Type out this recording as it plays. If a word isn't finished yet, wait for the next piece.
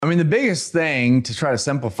mean, the biggest thing to try to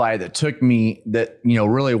simplify that took me that,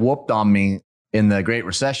 really whooped on me in the Great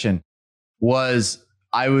Recession was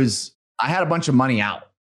I had a bunch of money out,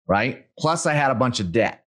 right? Plus I had a bunch of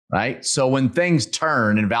debt, right? So when things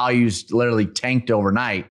turned and values literally tanked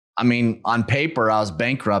overnight, I mean, on paper, I was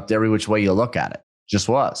bankrupt every which way you look at it, just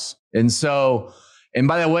was. And so, and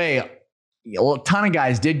by the way, a ton of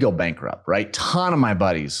guys did go bankrupt, right? Ton of my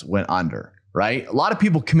buddies went under, right? A lot of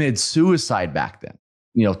people committed suicide back then,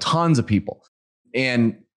 tons of people.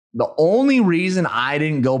 And the only reason I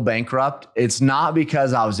didn't go bankrupt, it's not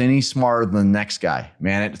because I was any smarter than the next guy,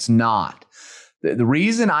 man. It's not. The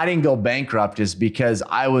reason I didn't go bankrupt is because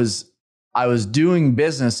I was doing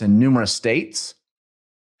business in numerous states.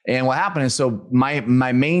 And what happened is, so my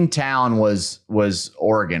main town was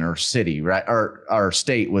Oregon, or city, right? Or our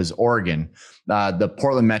state was Oregon, the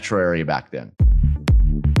Portland metro area back then.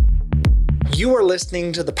 You are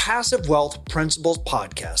listening to the Passive Wealth Principles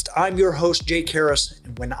Podcast. I'm your host, Jake Harris.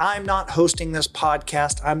 And when I'm not hosting this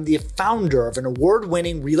podcast, I'm the founder of an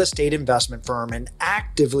award-winning real estate investment firm and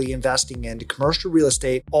actively investing into commercial real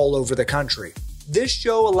estate all over the country. This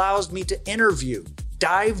show allows me to interview,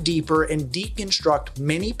 dive deeper, and deconstruct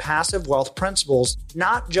many passive wealth principles,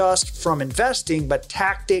 not just from investing, but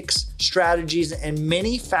tactics, strategies, and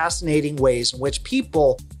many fascinating ways in which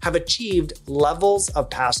people have achieved levels of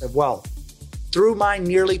passive wealth. Through my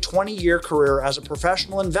nearly 20-year career as a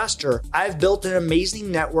professional investor, I've built an amazing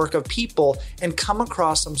network of people and come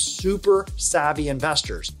across some super savvy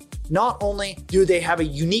investors. Not only do they have a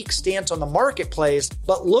unique stance on the marketplace,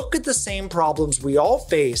 but look at the same problems we all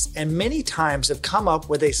face and many times have come up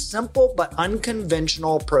with a simple but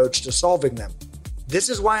unconventional approach to solving them. This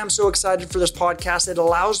is why I'm so excited for this podcast. It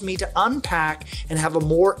allows me to unpack and have a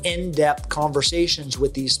more in-depth conversations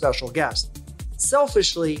with these special guests.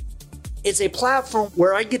 Selfishly, it's a platform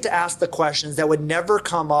where I get to ask the questions that would never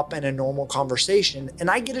come up in a normal conversation,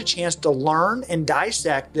 and I get a chance to learn and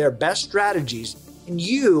dissect their best strategies, and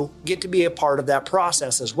you get to be a part of that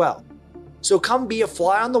process as well. So come be a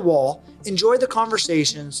fly on the wall, enjoy the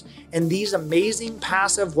conversations, and these amazing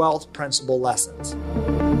passive wealth principle lessons.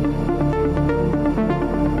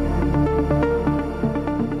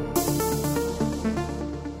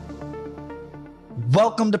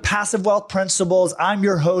 Welcome to Passive Wealth Principles. I'm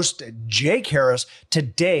your host, Jake Harris.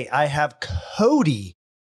 Today, I have Cody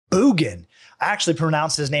Bjugan. I actually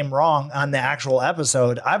pronounced his name wrong on the actual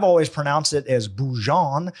episode. I've always pronounced it as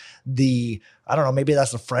Bjugan. I don't know, maybe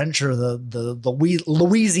that's the French or the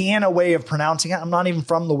Louisiana way of pronouncing it. I'm not even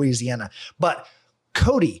from Louisiana. But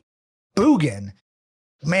Cody Bjugan,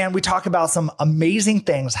 man, we talk about some amazing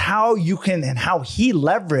things, how you can and how he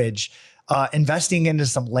leveraged investing into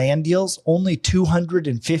some land deals, only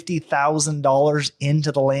 $250,000 into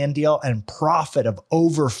the land deal and profit of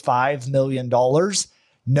over $5 million.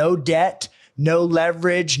 No debt, no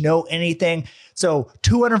leverage, no anything. So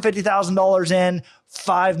 $250,000 in,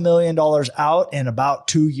 $5 million out in about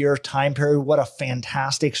 2-year time period. What a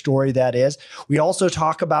fantastic story that is. We also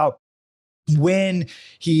talk about when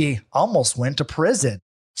he almost went to prison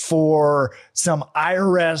for some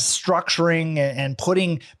IRS structuring and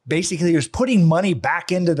he was putting money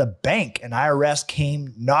back into the bank, and IRS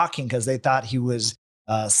came knocking because they thought he was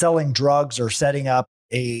selling drugs or setting up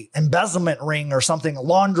a embezzlement ring or something,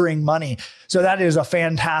 laundering money. So that is a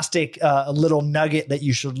fantastic little nugget that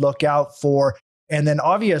you should look out for. And then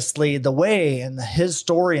obviously the way and his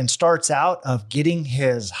story and starts out of getting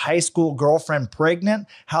his high school girlfriend pregnant,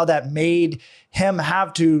 how that made him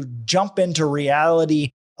have to jump into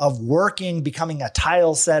reality of working, becoming a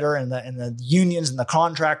tile setter in the unions and the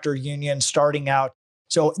contractor union starting out.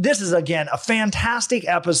 So this is, again, a fantastic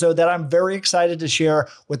episode that I'm very excited to share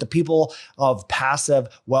with the people of Passive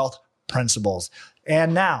Wealth Principles.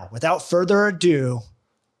 And now, without further ado,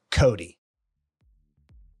 Cody.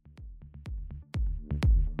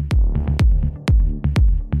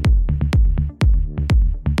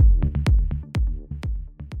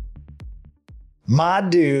 My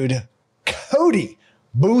dude, Cody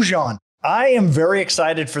Bjugan. I am very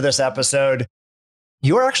excited for this episode.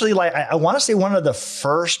 You're actually I want to say one of the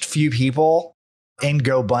first few people in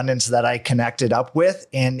GoBundance that I connected up with.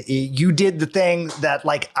 And you did the thing that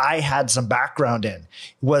I had some background in,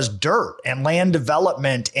 was dirt and land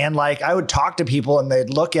development. And I would talk to people and they'd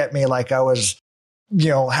look at me like I was,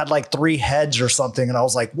 had 3 heads or something. And I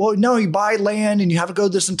was like, well, no, you buy land and you have to go to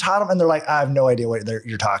this entitlement. And they're like, I have no idea what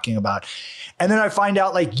you're talking about. And then I find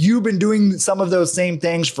out you've been doing some of those same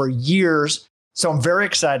things for years. So I'm very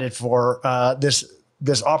excited for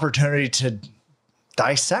this opportunity to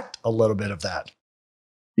dissect a little bit of that.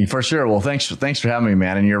 For sure. Well, thanks for having me,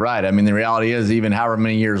 man. And you're right. I mean, the reality is, even however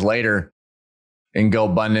many years later, in Go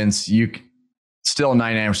Abundance, still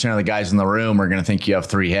 99% of the guys in the room are going to think you have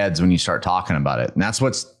three heads when you start talking about it. And that's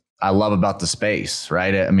what I love about the space,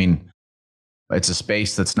 right? I mean, it's a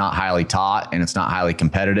space that's not highly taught and it's not highly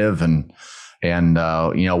competitive. And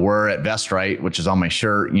we're at Vest Right, which is on my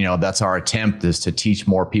shirt. That's our attempt, is to teach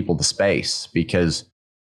more people the space, because,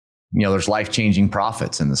 there's life-changing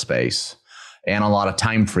profits in the space and a lot of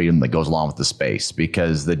time freedom that goes along with the space,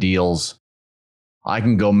 because the deals, I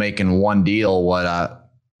can go making one deal what,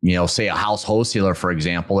 say a house wholesaler, for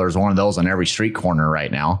example, there's one of those on every street corner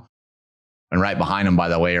right now. And right behind them, by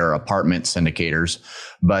the way, are apartment syndicators.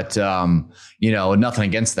 But, nothing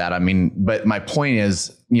against that. I mean, but my point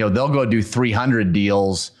is, they'll go do 300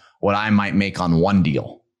 deals, what I might make on one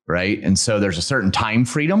deal, right? And so there's a certain time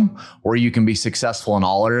freedom where you can be successful in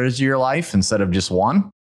all areas of your life instead of just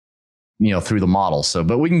one, through the model. So,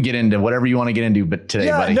 but we can get into whatever you want to get into today,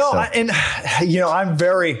 buddy. No, I'm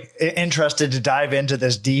very interested to dive into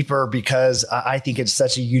this deeper, because I think it's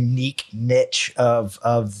such a unique niche of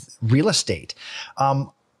real estate.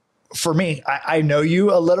 For me, I know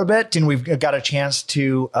you a little bit, and we've got a chance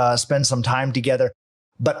to spend some time together.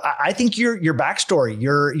 But I think your backstory,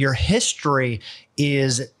 your history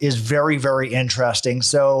is very, very interesting.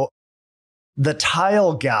 So the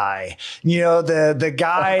tile guy, the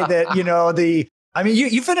guy that,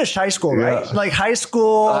 you finished high school, right? Yeah. Like high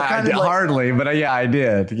school, hardly, but yeah, I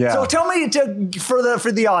did. Yeah. So tell me,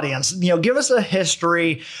 for the audience, give us a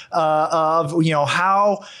history of,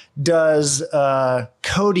 how does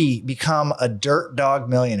Cody become a dirt dog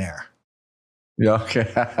millionaire? Yeah.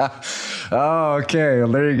 Okay. Oh, okay.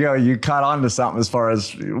 Well, there you go. You caught on to something as far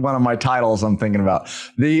as one of my titles I'm thinking about.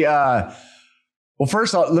 Well,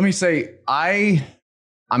 first off, let me say,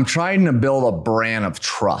 I'm trying to build a brand of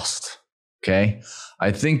trust. Okay.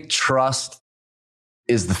 I think trust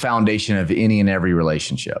is the foundation of any and every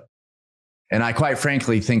relationship. And I quite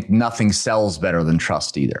frankly think nothing sells better than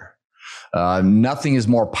trust either. Nothing is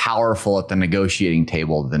more powerful at the negotiating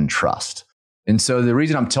table than trust. And so the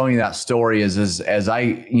reason I'm telling you that story is as I,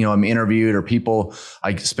 am interviewed, or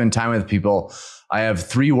I spend time with people, I have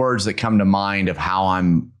three words that come to mind of how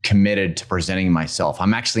I'm committed to presenting myself.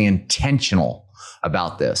 I'm actually intentional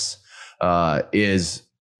about this, is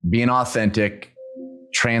being authentic,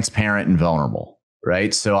 transparent, and vulnerable,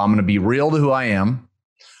 right? So I'm going to be real to who I am.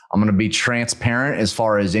 I'm going to be transparent as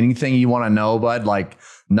far as anything you want to know, bud, like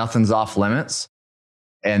nothing's off limits.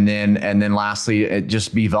 And then lastly,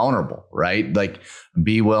 just be vulnerable, right? Like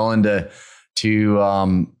be willing to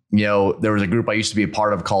there was a group I used to be a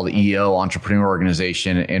part of called EO, Entrepreneur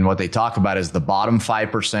Organization. And what they talk about is the bottom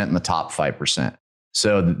 5% and the top 5%.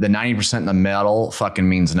 So the 90% in the middle fucking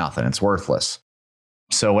means nothing. It's worthless.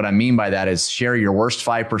 So what I mean by that is share your worst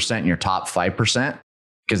 5% and your top 5%,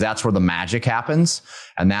 because that's where the magic happens.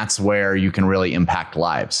 And that's where you can really impact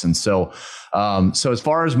lives. And so as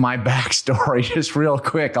far as my backstory, just real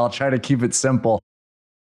quick, I'll try to keep it simple.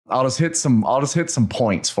 I'll just hit some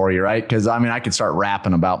points for you, right? Because I could start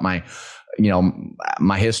rapping about my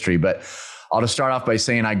history, but I'll just start off by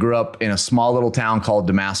saying I grew up in a small little town called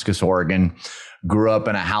Damascus, Oregon. Grew up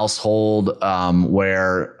in a household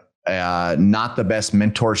where not the best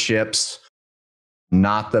mentorships,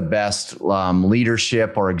 not the best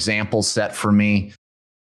leadership or example set for me.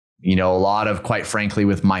 A lot of, quite frankly,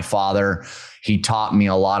 with my father, he taught me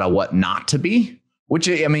a lot of what not to be, which,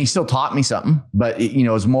 he still taught me something, but it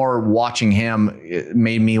was more watching him. It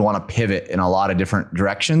made me want to pivot in a lot of different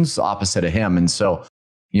directions opposite of him. And so,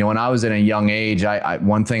 when I was in a young age,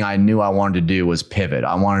 one thing I knew I wanted to do was pivot.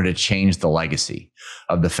 I wanted to change the legacy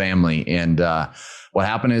of the family. And what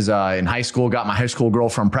happened is in high school, got my high school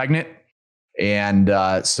girlfriend pregnant. And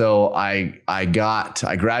so I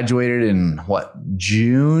graduated in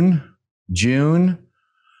June,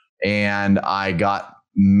 and I got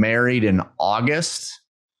married in August,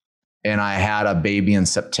 and I had a baby in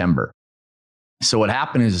September. So what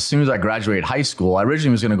happened is, as soon as I graduated high school, I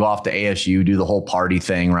originally was going to go off to ASU, do the whole party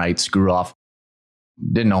thing, right? Screw off.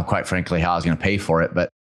 Didn't know, quite frankly, how I was going to pay for it, but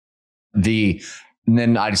and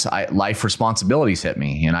then life responsibilities hit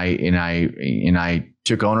me, and I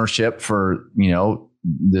took ownership for,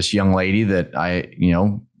 this young lady that I,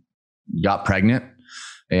 got pregnant,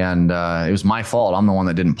 and it was my fault. I'm the one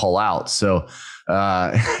that didn't pull out. So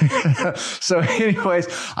anyways,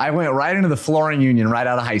 I went right into the flooring union right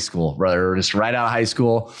out of high school, brother, just right out of high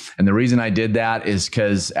school. And the reason I did that is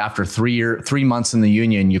because after 3 months in the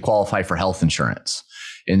union, you qualify for health insurance.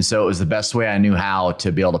 And so it was the best way I knew how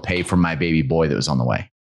to be able to pay for my baby boy that was on the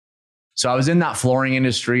way. So I was in that flooring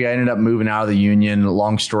industry. I ended up moving out of the union.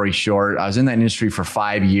 Long story short, I was in that industry for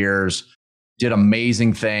 5 years, did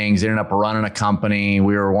amazing things, ended up running a company.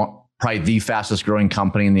 We were probably the fastest growing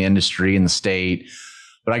company in the industry in the state.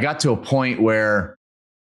 But I got to a point where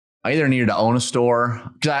I either needed to own a store,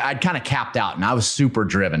 because I'd kind of capped out, and I was super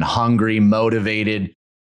driven, hungry, motivated,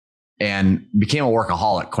 and became a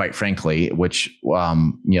workaholic, quite frankly, which,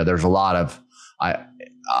 there's a lot of,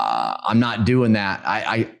 I'm not doing that.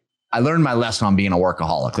 I learned my lesson on being a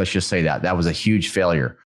workaholic. Let's just say that was a huge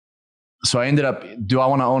failure. So I ended up, do I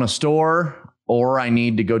want to own a store, or I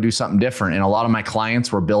need to go do something different? And a lot of my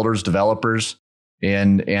clients were builders, developers,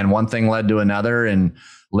 and one thing led to another, and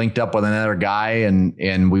linked up with another guy,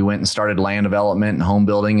 and we went and started land development and home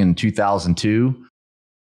building in 2002.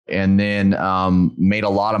 And then made a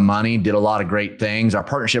lot of money, did a lot of great things. Our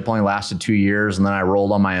partnership only lasted 2 years, and then I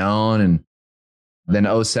rolled on my own. And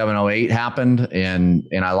then 07, 08 happened, and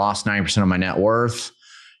I lost 90% of my net worth.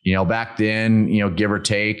 Back then, give or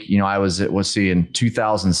take, I was in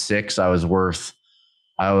 2006, I was worth,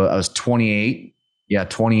 I was 28. Yeah,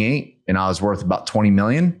 28. And I was worth about 20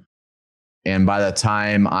 million. And by the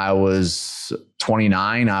time I was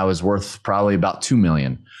 29, I was worth probably about 2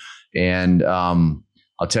 million. And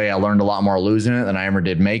I'll tell you, I learned a lot more losing it than I ever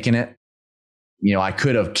did making it. I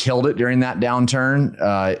could have killed it during that downturn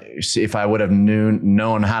if I would have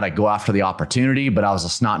known how to go after the opportunity, but I was a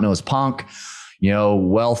snot-nosed punk,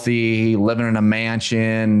 wealthy, living in a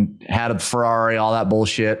mansion, had a Ferrari, all that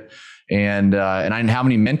bullshit. And I didn't have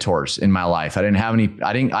any mentors in my life.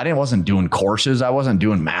 I wasn't doing courses. I wasn't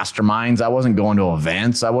doing masterminds. I wasn't going to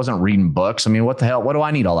events. I wasn't reading books. I mean, what the hell? What do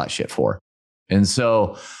I need all that shit for? And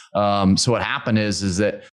so what happened is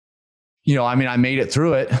that, I made it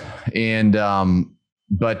through it. And,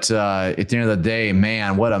 but at the end of the day,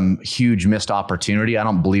 man, what a huge missed opportunity. I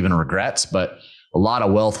don't believe in regrets, but a lot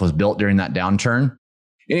of wealth was built during that downturn.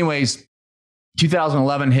 Anyways,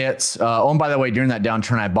 2011 hits. And by the way, during that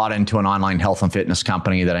downturn, I bought into an online health and fitness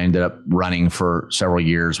company that I ended up running for several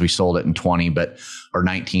years. We sold it in 19.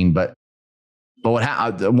 But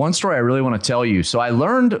one story I really want to tell you. So I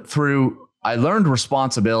learned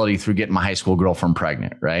responsibility through getting my high school girlfriend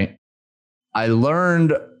pregnant, right? I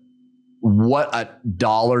learned what a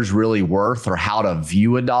dollar's really worth, or how to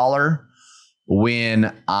view a dollar,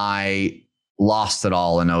 when I lost it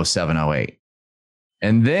all in 07, 08.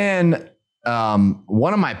 And then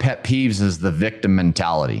one of my pet peeves is the victim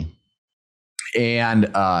mentality.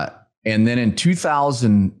 And then in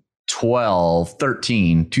 2012,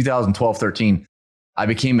 13, I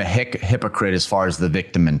became a hypocrite as far as the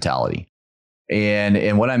victim mentality.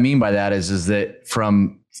 And what I mean by that is that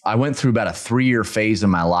I went through about a 3-year phase in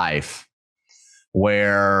my life,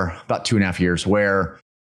 where about 2.5 years, where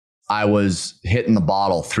I was hitting the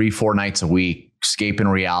bottle 3-4 nights a week, escaping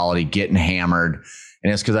reality, getting hammered.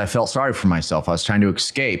 And it's because I felt sorry for myself. I was trying to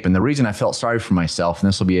escape. And the reason I felt sorry for myself, and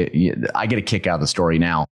this will be, I get a kick out of the story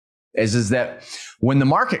now, is that when the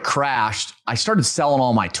market crashed, I started selling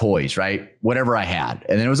all my toys, right? Whatever I had.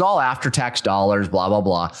 And it was all after-tax dollars, blah, blah,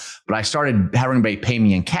 blah. But I started having everybody pay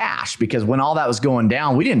me in cash, because when all that was going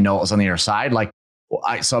down, we didn't know it was on the other side.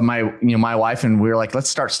 So my wife and we were like, let's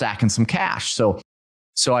start stacking some cash. So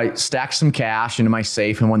I stacked some cash into my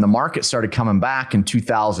safe. And when the market started coming back in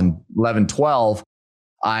 2011, 12,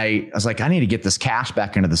 I was like, I need to get this cash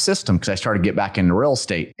back into the system, because I started to get back into real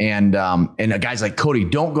estate. And a guy's like, Cody,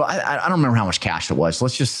 don't go. I don't remember how much cash it was.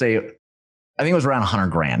 Let's just say, I think it was around 100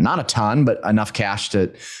 grand, not a ton, but enough cash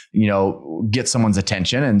to, get someone's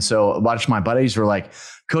attention. And so a bunch of my buddies were like,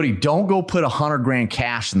 Cody, don't go put 100 grand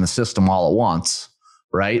cash in the system all at once,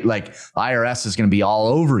 right? Like, IRS is going to be all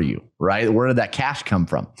over you, right? Where did that cash come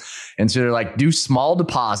from? And so they're like, do small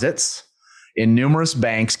deposits in numerous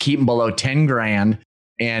banks, keep them below 10 grand.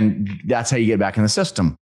 And that's how you get back in the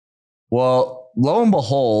system. Well, lo and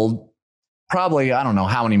behold, probably, I don't know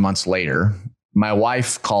how many months later, my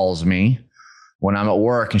wife calls me when I'm at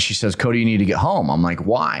work, and she says, Cody, you need to get home. I'm like,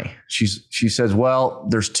 why? She says, well,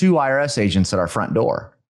 there's 2 IRS agents at our front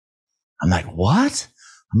door. I'm like, what?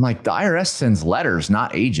 I'm like, the IRS sends letters,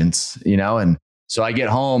 not agents, And so I get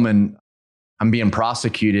home, and I'm being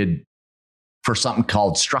prosecuted for something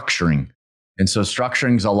called structuring. And so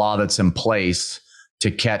structuring is a law that's in place to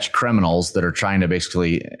catch criminals that are trying to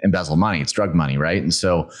basically embezzle money. It's drug money, right? And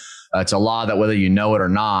so it's a law that, whether you know it or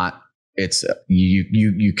not, it's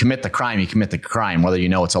you commit the crime, whether you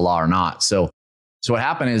know it's a law or not. So what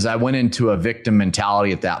happened is I went into a victim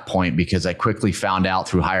mentality at that point, because I quickly found out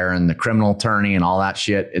through hiring the criminal attorney and all that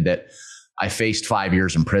shit that I faced 5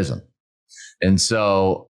 years in prison. And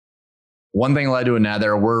so one thing led to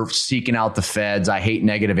another. We're seeking out the feds. I hate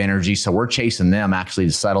negative energy, so we're chasing them actually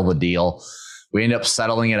to settle the deal. We end up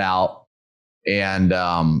settling it out. And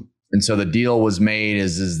so the deal was made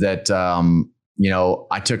is that,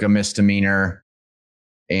 I took a misdemeanor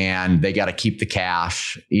and they got to keep the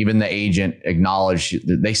cash. Even the agent acknowledged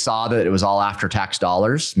they saw that it was all after tax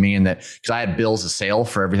dollars, meaning that because I had bills of sale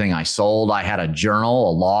for everything I sold, I had a journal,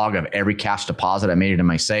 a log of every cash deposit I made in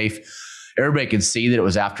my safe. Everybody could see that it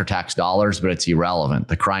was after tax dollars, but it's irrelevant.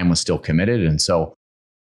 The crime was still committed. And so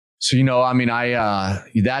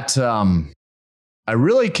I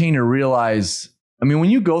really came to realize, when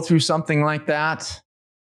you go through something like that,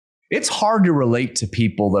 it's hard to relate to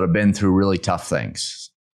people that have been through really tough things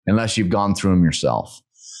unless you've gone through them yourself.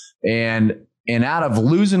 And out of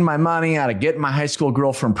losing my money, out of getting my high school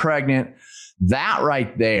girlfriend pregnant, that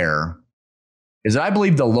right there is that I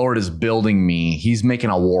believe the Lord is building me. He's making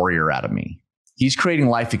a warrior out of me. He's creating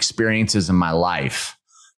life experiences in my life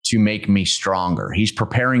to make me stronger. He's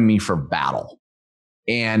preparing me for battle.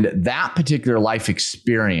 And that particular life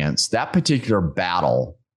experience, that particular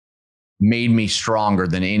battle made me stronger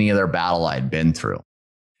than any other battle I'd been through.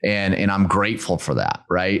 And I'm grateful for that,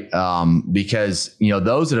 right? Because,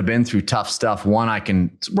 those that have been through tough stuff, one, I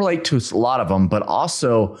can relate to a lot of them, but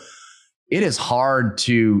also it is hard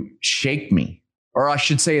to shake me. Or I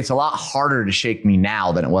should say it's a lot harder to shake me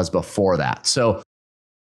now than it was before that. So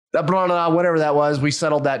that whatever that was, we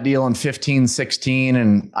settled that deal in 15, 16,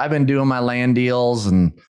 and I've been doing my land deals.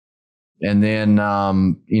 And then,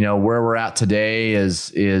 where we're at today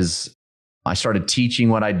is I started teaching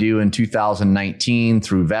what I do in 2019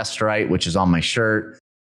 through Vestrite, which is on my shirt.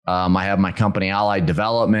 I have my company Allied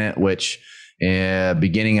Development, which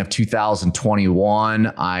beginning of 2021,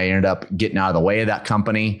 I ended up getting out of the way of that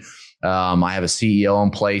company. I have a CEO in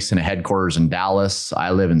place and a headquarters in Dallas. I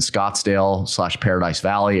live in Scottsdale/Paradise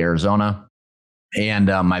Valley, Arizona. And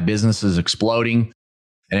my business is exploding.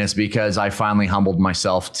 And it's because I finally humbled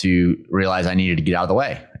myself to realize I needed to get out of the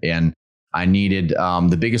way. And I needed,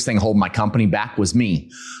 the biggest thing holding my company back was me.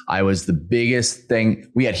 I was the biggest thing.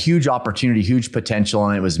 We had huge opportunity, huge potential,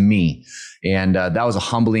 and it was me. And that was a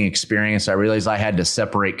humbling experience. I realized I had to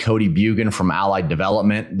separate Cody Bjugan from Allied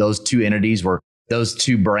Development. Those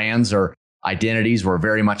two brands or identities were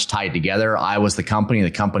very much tied together. I was the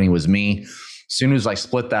company was me. As soon as I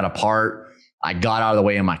split that apart, I got out of the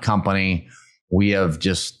way of my company. We have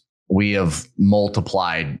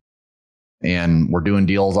multiplied, and we're doing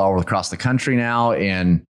deals all across the country now.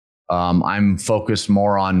 And I'm focused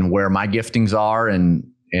more on where my giftings are, and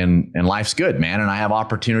life's good, man. And I have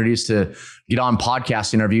opportunities to get on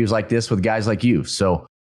podcast interviews like this with guys like you. So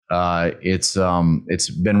it's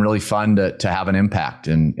been really fun to have an impact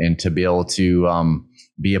and to be able to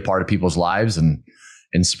be a part of people's lives and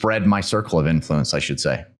spread my circle of influence, I should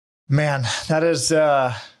say. Man, that is,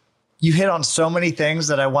 you hit on so many things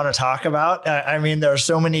that I want to talk about. There are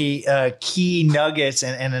so many key nuggets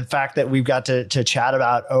and in fact that we've got to chat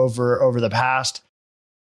about over the past.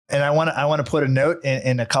 And I want to put a note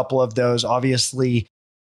in a couple of those. Obviously,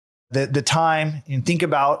 the time, and think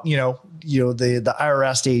about, the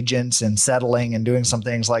IRS agents and settling and doing some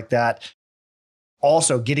things like that.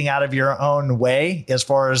 Also getting out of your own way as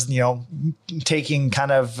far as, taking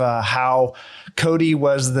kind of how Cody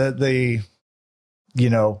was the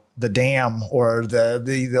dam or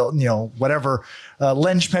the whatever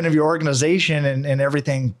linchpin of your organization, and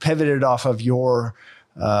everything pivoted off of your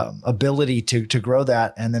ability to grow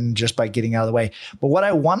that. And then just by getting out of the way. But what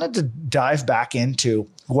I wanted to dive back into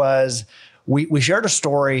was we shared a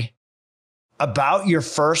story about your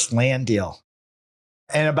first land deal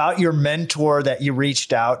and about your mentor that you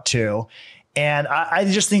reached out to. And I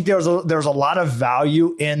just think there's a lot of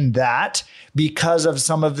value in that because of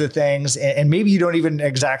some of the things, and maybe you don't even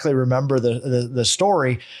exactly remember the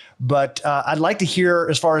story, but I'd like to hear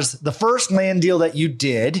as far as the first land deal that you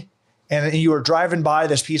did, and you were driving by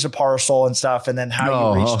this piece of parcel and stuff, and then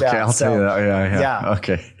how you reached out. I'll tell you that.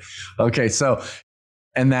 Yeah. Okay. So,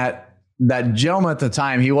 and that gentleman at the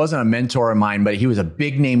time, he wasn't a mentor of mine, but he was a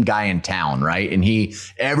big name guy in town, right? And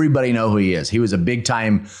everybody know who he is. He was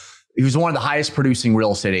he was one of the highest producing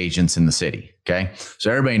real estate agents in the city. Okay. So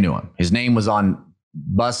everybody knew him. His name was on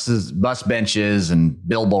bus benches and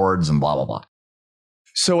billboards and blah, blah, blah.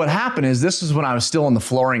 So what happened is, this is when I was still in the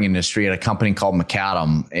flooring industry at a company called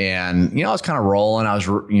McAdam. And, I was kind of rolling. I was,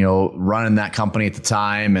 running that company at the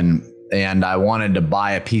time. And I wanted to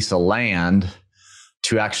buy a piece of land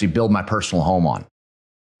to actually build my personal home on.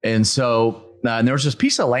 And so, and there was this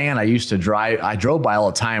piece of land I drove by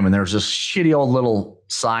all the time, and there was this shitty old little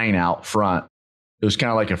sign out front. It was kind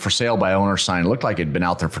of like a for sale by owner sign. It looked like it'd been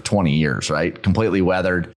out there for 20 years, right? Completely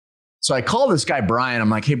weathered. So I called this guy, Brian. I'm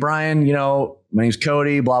like, hey, Brian, my name's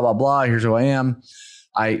Cody, blah, blah, blah. Here's who I am.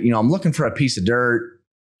 I'm looking for a piece of dirt,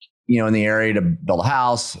 in the area to build a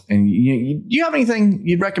house. And you have anything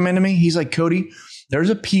you'd recommend to me? He's like, Cody, there's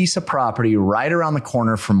a piece of property right around the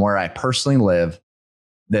corner from where I personally live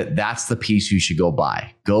that's the piece you should go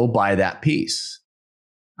buy. Go buy that piece.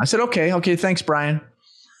 I said, okay, thanks, Brian.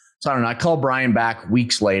 So I don't know. I called Brian back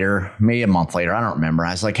weeks later, maybe a month later. I don't remember.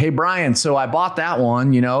 I was like, hey, Brian, so I bought that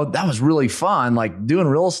one. That was really fun. Like doing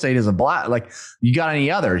real estate is a blast. Like, you got any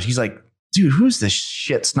others? He's like, dude, who's this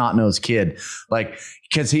shit snot-nosed kid? Like,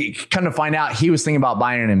 because he kind of find out he was thinking about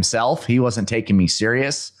buying it himself. He wasn't taking me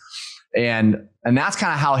serious. And that's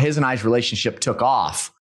kind of how his and I's relationship took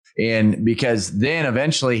off. And because then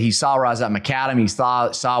eventually he saw where I was at Macadam, he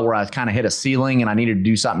saw where I was kind of hit a ceiling and I needed to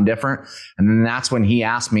do something different. And then that's when he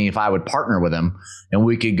asked me if I would partner with him and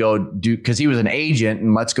we could go do, because he was an agent,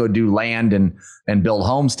 and let's go do land and build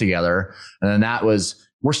homes together. And then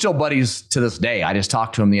we're still buddies to this day. I just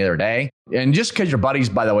talked to him the other day. And just because you're buddies,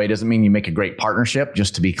 by the way, doesn't mean you make a great partnership,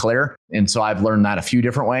 just to be clear. And so I've learned that a few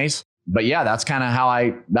different ways. But yeah, that's kind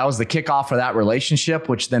of that was the kickoff for that relationship,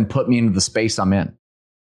 which then put me into the space I'm in.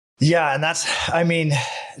 Yeah. And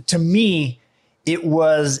to me, it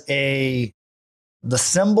was the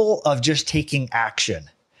symbol of just taking action.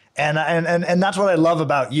 And that's what I love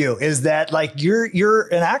about you, is that like, you're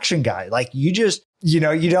an action guy. Like you just, you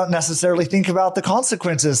don't necessarily think about the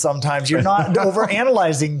consequences. Sometimes you're not over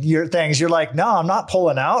analyzing your things. You're like, no, I'm not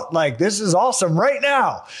pulling out. Like, this is awesome right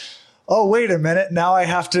now. Oh, wait a minute. Now I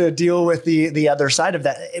have to deal with the other side of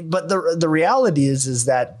that. But the reality is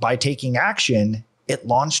that by taking action, it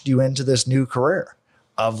launched you into this new career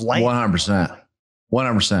of land. 100%.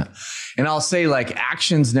 And I'll say, like,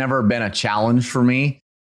 action's never been a challenge for me.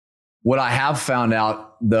 What I have found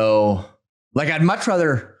out though, like, I'd much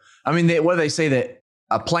rather, what do they say, that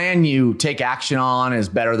a plan you take action on is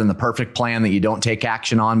better than the perfect plan that you don't take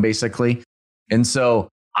action on, basically. And so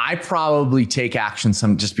I probably take action,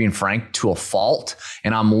 just being frank, to a fault.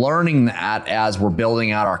 And I'm learning that as we're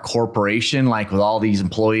building out our corporation, like with all these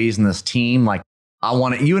employees and this team. Like,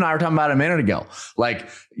 you and I were talking about it a minute ago. Like,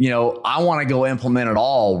 I want to go implement it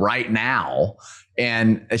all right now.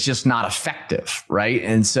 And it's just not effective, right?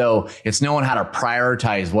 And so it's knowing how to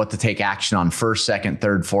prioritize what to take action on first, second,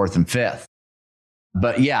 third, fourth, and fifth.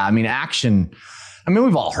 But yeah, action,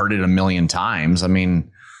 we've all heard it a million times.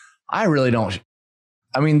 I really don't.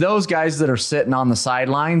 Those guys that are sitting on the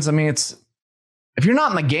sidelines, if you're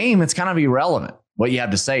not in the game, it's kind of irrelevant what you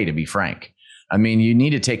have to say, to be frank. You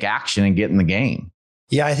need to take action and get in the game.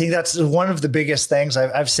 Yeah, I think that's one of the biggest things.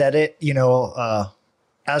 I've said it,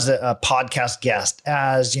 as a podcast guest,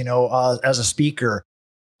 as a speaker,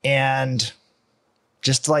 and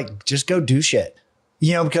just go do shit.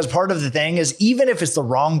 Because part of the thing is, even if it's the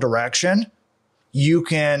wrong direction, you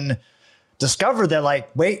can discover that, like,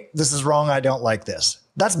 wait, this is wrong. I don't like this.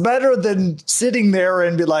 That's better than sitting there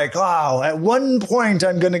and be like, oh, at one point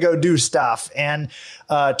I'm going to go do stuff. And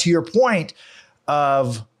to your point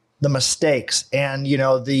of the mistakes, and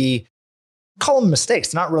call them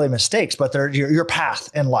mistakes, not really mistakes, but they're your path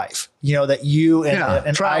in life, that you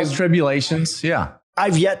and trials, tribulations. Yeah.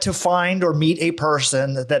 I've yet to find or meet a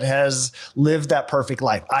person that has lived that perfect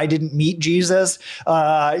life. I didn't meet Jesus.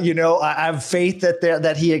 I have faith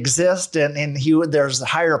that he exists and there's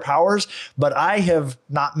higher powers, but I have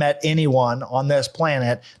not met anyone on this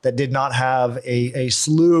planet that did not have a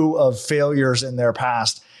slew of failures in their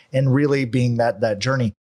past, and really being that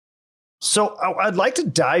journey. So I'd like to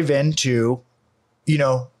dive into,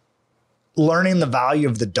 learning the value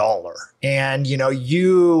of the dollar and,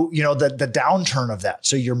 the downturn of that.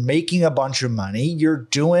 So you're making a bunch of money, you're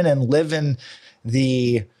doing and living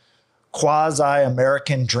the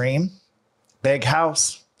quasi-American dream, big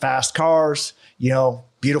house, fast cars,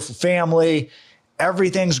 beautiful family,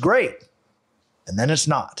 everything's great. And then it's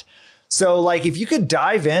not. So like, if you could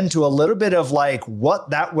dive into a little bit of like what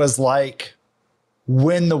that was like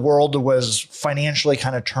when the world was financially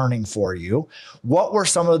kind of turning for you, what were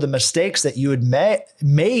some of the mistakes that you had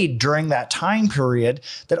made during that time period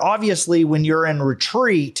that obviously when you're in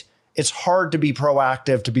retreat, it's hard to be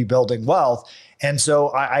proactive, to be building wealth. And so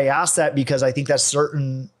I ask that because I think that's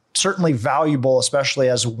certainly valuable, especially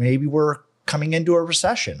as maybe we're coming into a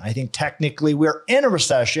recession. I think technically we're in a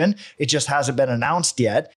recession. It just hasn't been announced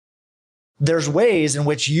yet. There's ways in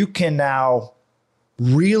which you can now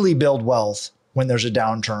really build wealth when there's a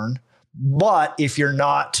downturn. But if you're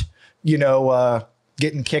not,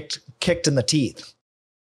 getting kicked in the teeth.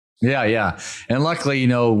 Yeah. And luckily,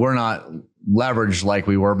 we're not leveraged like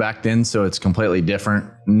we were back then. So it's completely different.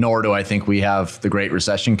 Nor do I think we have the Great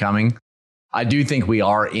Recession coming. I do think we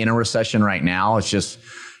are in a recession right now. It's just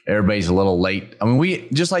everybody's a little late. We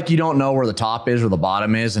just like, you don't know where the top is or the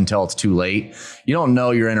bottom is until it's too late. You don't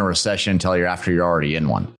know you're in a recession until you're already in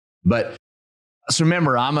one. But so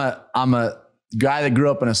remember, I'm a guy that grew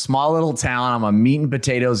up in a small little town. I'm a meat and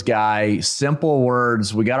potatoes guy, simple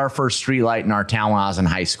words. We got our first street light in our town when I was in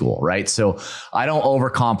high school, right? So I don't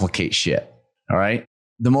overcomplicate shit. All right.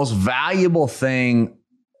 The most valuable thing.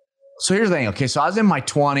 So here's the thing. Okay. So I was in my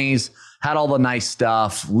 20s, had all the nice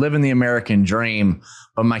stuff, living the American dream,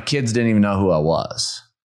 but my kids didn't even know who I was.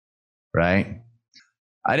 Right.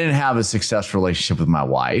 I didn't have a successful relationship with my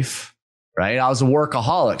wife. Right. I was a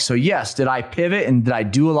workaholic. So yes, did I pivot and did I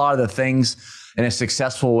do a lot of the things in a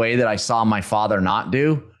successful way that I saw my father not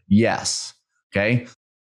do? Yes. Okay.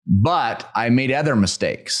 But I made other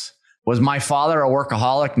mistakes. Was my father a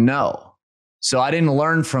workaholic? No. So I didn't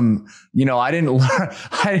learn from, I didn't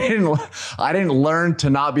learn to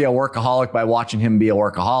not be a workaholic by watching him be a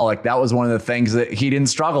workaholic. That was one of the things that he didn't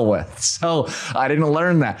struggle with. So I didn't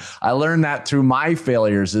learn that. I learned that through my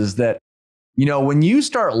failures is that, when you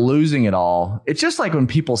start losing it all, it's just like when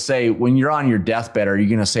people say, when you're on your deathbed, are you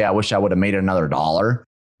going to say, I wish I would have made another dollar?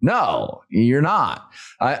 No, you're not.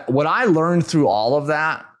 What I learned through all of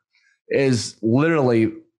that is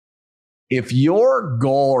literally, if your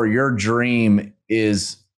goal or your dream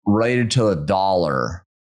is related to a dollar,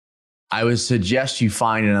 I would suggest you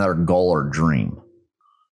find another goal or dream,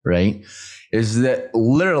 right? Is that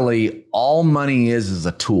literally all money is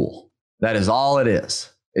a tool. That is all it is.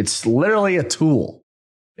 It's literally a tool.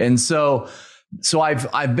 And so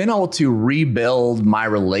I've been able to rebuild my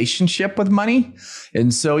relationship with money.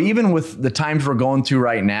 And so even with the times we're going through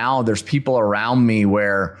right now, there's people around me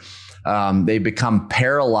where they become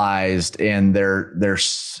paralyzed and they're,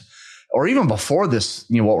 or even before this,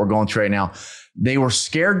 what we're going through right now, they were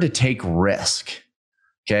scared to take risk.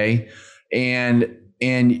 Okay. And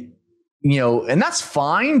that's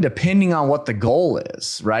fine depending on what the goal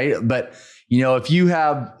is. Right. But if you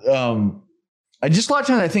have, just a lot of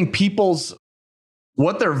times I think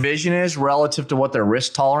what their vision is relative to what their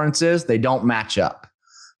risk tolerance is, they don't match up.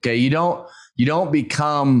 Okay. You don't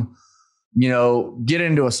become, get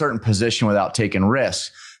into a certain position without taking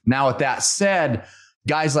risks. Now, with that said,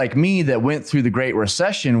 guys like me that went through the Great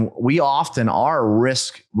Recession, we often are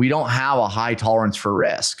risk. We don't have a high tolerance for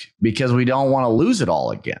risk because we don't want to lose it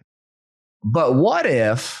all again. But what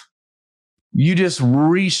if you just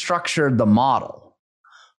restructured the model?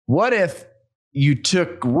 What if you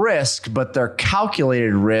took risk, but they're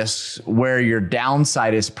calculated risks where your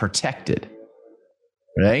downside is protected?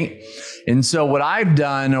 Right. And so what I've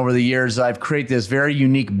done over the years, I've created this very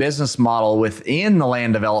unique business model within the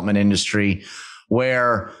land development industry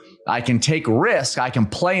where I can take risk. I can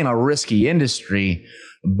play in a risky industry,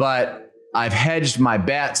 but I've hedged my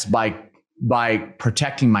bets by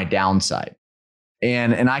protecting my downside.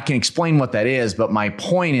 And I can explain what that is. But my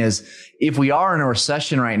point is, if we are in a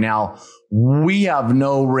recession right now, we have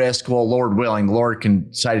no risk. Well, Lord willing, the Lord can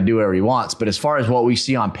decide to do whatever he wants. But as far as what we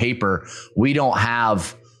see on paper, we don't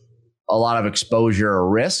have a lot of exposure or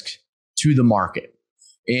risk to the market.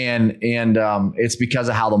 And it's because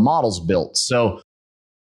of how the model's built. So,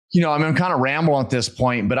 I'm kind of rambling at this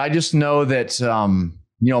point, but I just know that,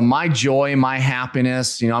 my joy, my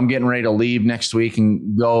happiness, I'm getting ready to leave next week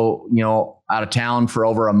and go, out of town for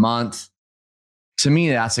over a month. To me,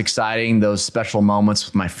 that's exciting. Those special moments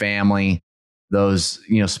with my family, those,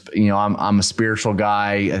 I'm a spiritual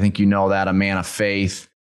guy. I think, that, a man of faith.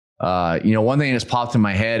 One thing that's popped in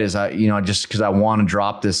my head is just because I want to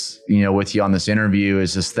drop this, with you on this interview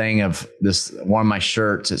is this thing of this, one of my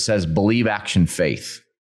shirts, it says, believe, action, faith.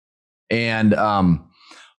 And,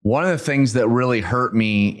 one of the things that really hurt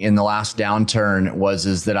me in the last downturn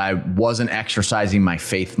is that I wasn't exercising my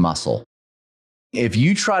faith muscle. If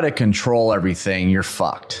you try to control everything, you're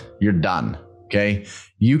fucked. You're done. Okay.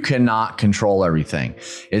 You cannot control everything.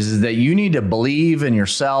 Is that you need to believe in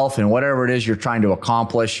yourself and whatever it is you're trying to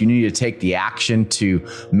accomplish. You need to take the action to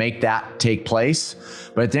make that take place.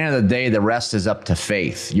 But at the end of the day, the rest is up to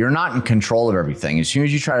faith. You're not in control of everything. As soon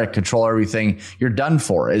as you try to control everything, you're done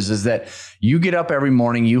for. Is that you get up every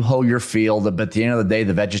morning, you hoe your field, but at the end of the day,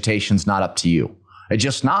 the vegetation's not up to you. It's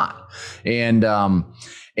just not.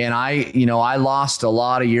 And I lost a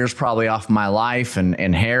lot of years probably off my life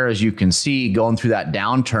and hair, as you can see, going through that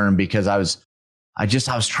downturn because I was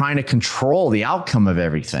trying to control the outcome of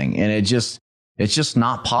everything. And it's just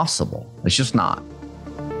not possible. It's just not.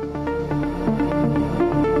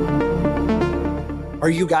 Are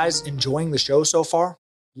you guys enjoying the show so far?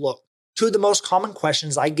 Look, two of the most common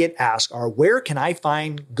questions I get asked are, where can I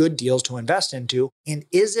find good deals to invest into? And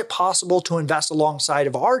is it possible to invest alongside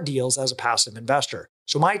of our deals as a passive investor?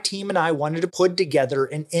 So my team and I wanted to put together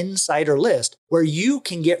an insider list where you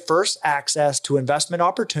can get first access to investment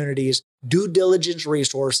opportunities due diligence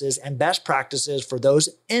resources, and best practices for those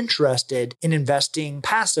interested in investing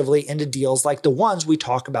passively into deals like the ones we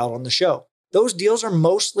talk about on the show. Those deals are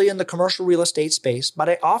mostly in the commercial real estate space, but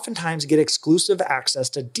I oftentimes get exclusive access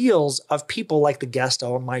to deals of people like the guest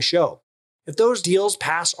on my show. If those deals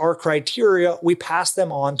pass our criteria, we pass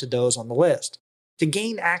them on to those on the list. To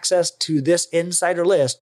gain access to this insider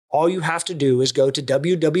list, all you have to do is go to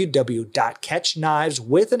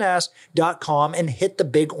www.catchniveswithans.com and hit the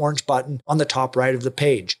big orange button on the top right of the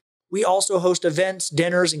page. We also host events,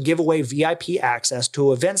 dinners, and give away VIP access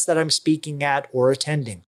to events that I'm speaking at or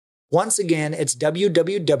attending. Once again, it's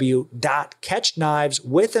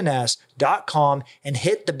www.catchniveswithans.com and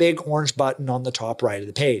hit the big orange button on the top right of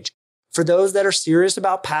the page. For those that are serious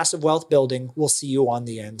about passive wealth building, we'll see you on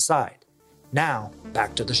the inside. Now,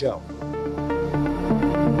 back to the show.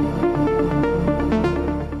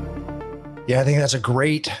 Yeah, I think that's a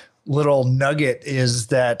great little nugget is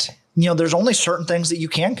that, there's only certain things that you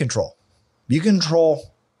can control. You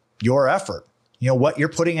control your effort, what you're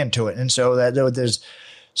putting into it. And so that there's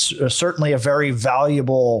certainly a very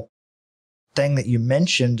valuable thing that you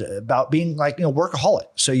mentioned about being like, workaholic.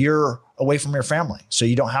 So you're away from your family. So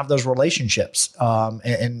you don't have those relationships.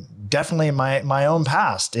 And definitely in my own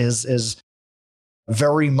past is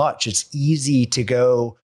very much, it's easy to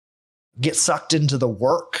go get sucked into the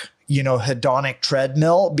work, hedonic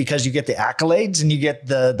treadmill because you get the accolades and you get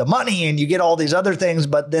the money and you get all these other things.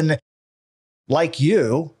 But then like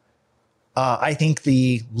you, I think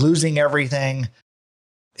the losing everything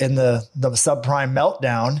in the subprime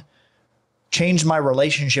meltdown changed my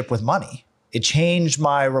relationship with money. It changed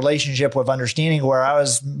my relationship with understanding where I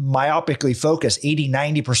was myopically focused.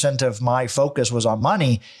 80-90% of my focus was on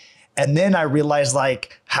money. And then I realized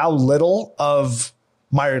like how little of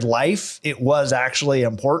my life it was actually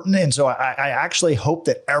important. And so I actually hope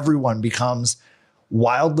that everyone becomes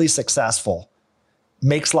wildly successful,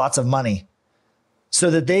 makes lots of money,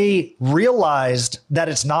 so that they realized that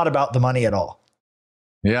it's not about the money at all.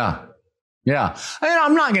 Yeah. Yeah.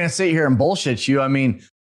 I'm not going to sit here and bullshit you. I mean,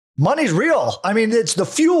 money's real. I mean, it's the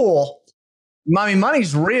fuel. I mean,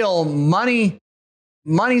 money's real. Money's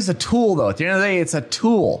a tool, though. At the end of the day, it's a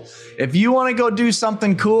tool. If you want to go do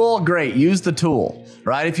something cool, great, use the tool,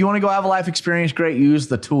 right? If you want to go have a life experience, great, use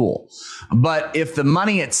the tool. But if the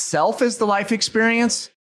money itself is the life experience,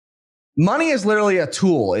 money is literally a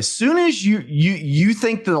tool. As soon as you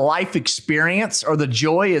think the life experience or the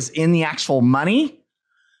joy is in the actual money,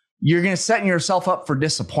 you're going to set yourself up for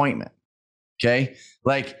disappointment. Okay.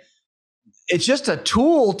 Like it's just a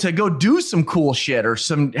tool to go do some cool shit or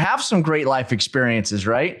have some great life experiences.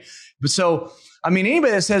 Right. But so, I mean,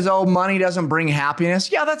 anybody that says, oh, money doesn't bring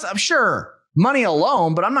happiness. Yeah, I'm sure money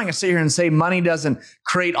alone, but I'm not going to sit here and say money doesn't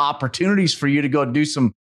create opportunities for you to go do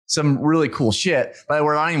some really cool shit. By the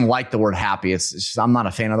way, I don't even like the word happy. It's just, I'm not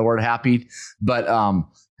a fan of the word happy, but,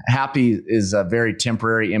 happy is a very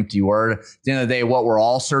temporary, empty word. At the end of the day, what we're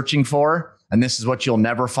all searching for, and this is what you'll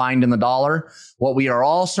never find in the dollar, what we are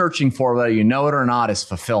all searching for, whether you know it or not, is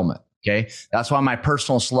fulfillment. Okay. That's why my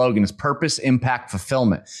personal slogan is purpose, impact,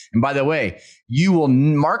 fulfillment. And by the way, you will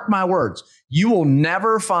mark my words. You will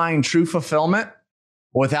never find true fulfillment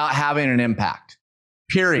without having an impact,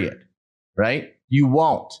 period. Right? You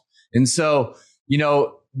won't. And so,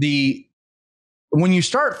 when you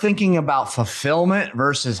start thinking about fulfillment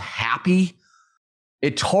versus happy,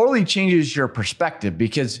 it totally changes your perspective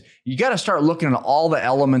because you got to start looking at all the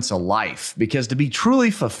elements of life. Because to be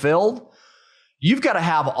truly fulfilled, you've got to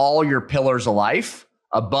have all your pillars of life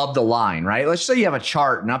above the line, right? Let's say you have a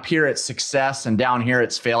chart and up here it's success and down here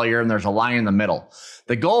it's failure and there's a line in the middle.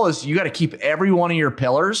 The goal is you got to keep every one of your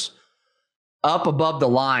pillars up above the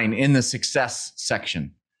line in the success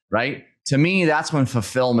section, right? To me, that's when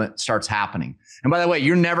fulfillment starts happening. And by the way,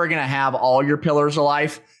 you're never going to have all your pillars of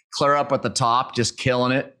life clear up at the top, just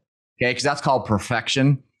killing it. Okay. Cause that's called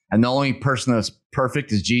perfection. And the only person that's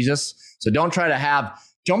perfect is Jesus. So don't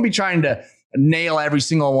be trying to nail every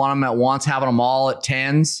single one of them at once, having them all at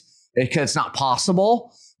 10s because it's not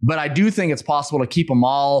possible. But I do think it's possible to keep them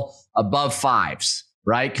all above 5s,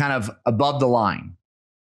 right? Kind of above the line.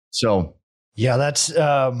 So yeah, that's,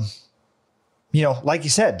 like you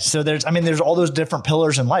said, so there's all those different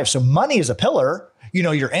pillars in life. So money is a pillar,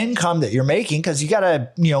 your income that you're making, because you got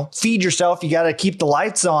to, feed yourself. You got to keep the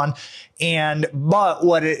lights on. But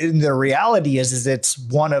the reality is it's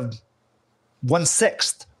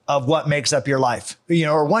 1/6 of what makes up your life,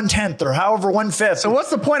 or 1/10 or however 1/5. So what's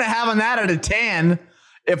the point of having that at a 10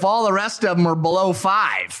 if all the rest of them are below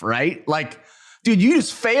 5, right? Like, dude, you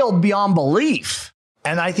just failed beyond belief.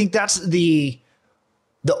 And I think that's the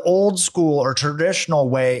the old school or traditional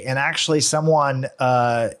way. And actually someone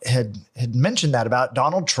had mentioned that about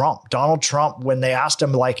Donald Trump. Donald Trump, when they asked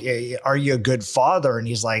him, like, are you a good father? And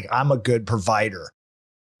he's like, I'm a good provider.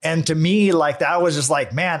 And to me, like, that was just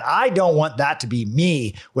like, man, I don't want that to be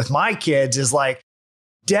me with my kids. Is like,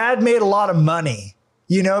 dad made a lot of money,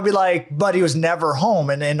 be like, but he was never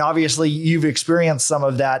home. And obviously you've experienced some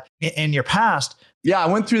of that in your past. Yeah, I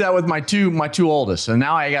went through that with my two oldest, and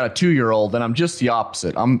now I got a 2-year-old, and I'm just the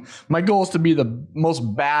opposite. My goal is to be the most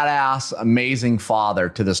badass, amazing father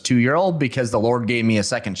to this 2-year-old because the Lord gave me a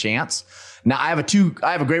second chance. Now I have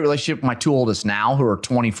a great relationship with my 2 oldest now, who are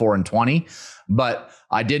 24 and 20, but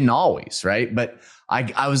I didn't always, right? But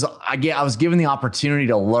I was given the opportunity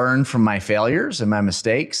to learn from my failures and my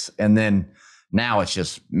mistakes, and then now it's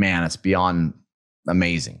just, man, it's beyond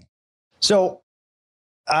amazing. So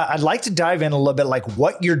I'd like to dive in a little bit, like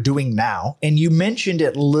what you're doing now. And you mentioned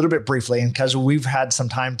it a little bit briefly, and because we've had some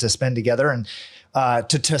time to spend together, and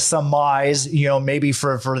to surmise, maybe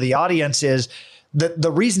for the audience, is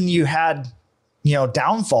the reason you had,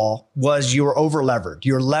 downfall was you were over levered.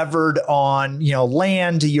 You're levered on,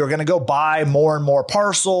 land. You're going to go buy more and more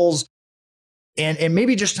parcels, and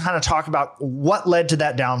maybe just kind of talk about what led to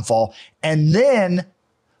that downfall, and then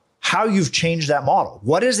how you've changed that model.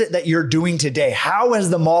 What is it that you're doing today? How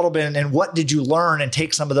has the model been, and what did you learn and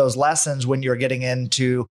take some of those lessons when you're getting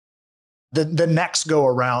into the next go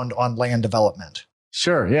around on land development?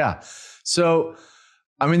 Sure. Yeah. So,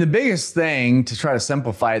 I mean, the biggest thing, to try to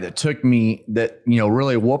simplify, that took me, that,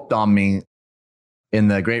 really whooped on me in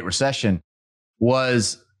the Great Recession,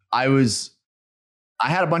 was I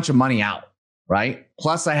had a bunch of money out, right?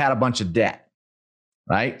 Plus I had a bunch of debt.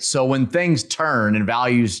 Right. So when things turned and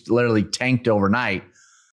values literally tanked overnight,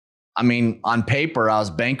 I mean, on paper, I was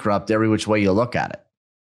bankrupt every which way you look at it.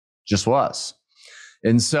 Just was.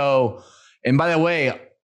 And so, and by the way,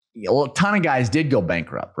 a ton of guys did go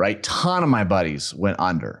bankrupt, right? Ton of my buddies went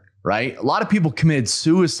under, right? A lot of people committed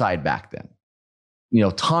suicide back then,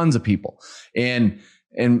 tons of people. And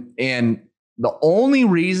the only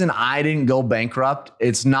reason I didn't go bankrupt,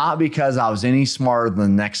 it's not because I was any smarter than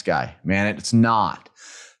the next guy, man. It's not.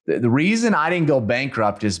 The reason I didn't go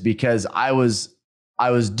bankrupt is because I was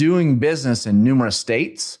doing business in numerous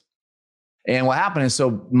states. And what happened is,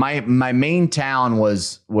 so my main town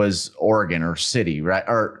was Oregon, or city, right?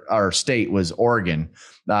 Or state was Oregon,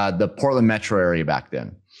 the Portland metro area back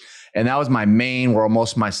then. And that was my main, where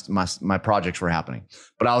most of my projects were happening.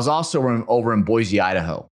 But I was also over in Boise,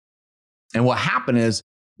 Idaho. And what happened is,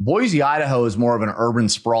 Boise, Idaho is more of an urban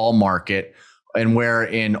sprawl market, and where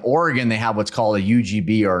in Oregon, they have what's called a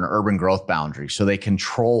UGB, or an urban growth boundary. So they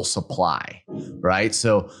control supply, right?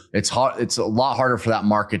 So it's hard. It's a lot harder for that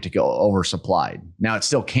market to go oversupplied. Now it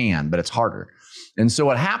still can, but it's harder. And so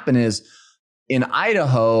what happened is, in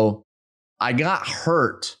Idaho, I got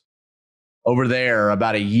hurt over there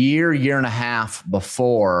about a year and a half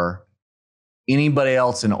before anybody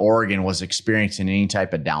else in Oregon was experiencing any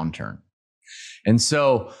type of downturn. And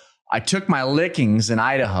so I took my lickings in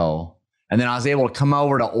Idaho, and then I was able to come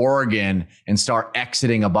over to Oregon and start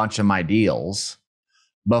exiting a bunch of my deals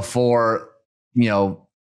before, the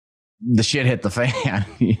shit hit the fan,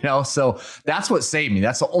 So that's what saved me.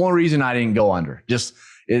 That's the only reason I didn't go under. Just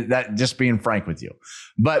being frank with you.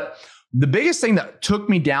 But the biggest thing that took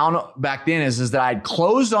me down back then is that I'd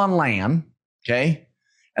closed on land. Okay.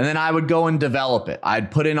 And then I would go and develop it.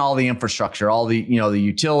 I'd put in all the infrastructure, all the, the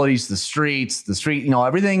utilities, the street,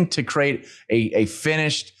 everything to create a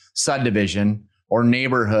finished subdivision or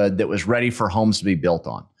neighborhood that was ready for homes to be built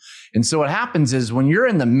on. And so what happens is, when you're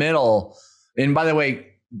in the middle, and by the way,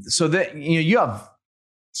 so that,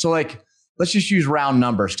 let's just use round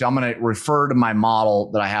numbers, because I'm going to refer to my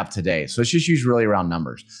model that I have today. So let's just use really round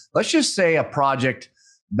numbers. Let's just say a project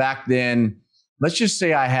back then, let's just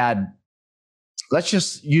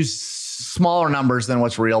use smaller numbers than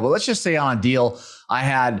what's real, but let's just say on a deal, I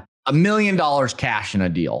had $1 million cash in a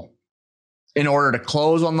deal in order to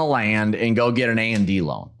close on the land and go get an A&D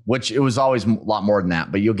loan, which it was always a lot more than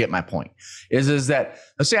that, but you'll get my point. Is that,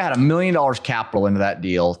 let's say I had $1 million capital into that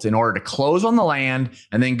deal in order to close on the land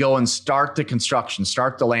and then go and start the construction,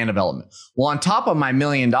 start the land development. Well, on top of my $1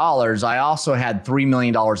 million, I also had $3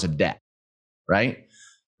 million of debt, right?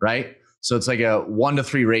 So it's like a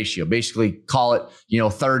 1-to-3 ratio. Basically, call it,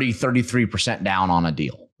 33% down on a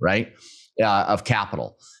deal, right? Of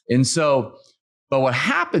capital. And so, but what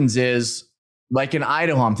happens is, like in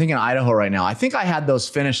Idaho, I'm thinking Idaho right now, I think I had those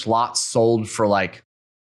finished lots sold for like,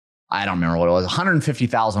 I don't remember what it was,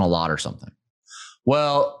 $150,000 a lot or something.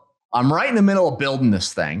 Well, I'm right in the middle of building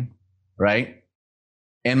this thing, right?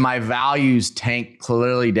 and my values tank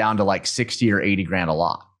clearly down to like 60 or 80 grand a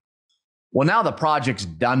lot. Well, now the project's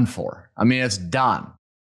done for. I mean, it's done.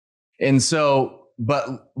 And so,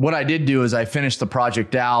 but what I did do is I finished the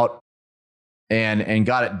project out and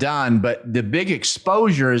got it done. But the big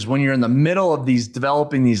exposure is when you're in the middle of these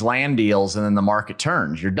developing these land deals and then the market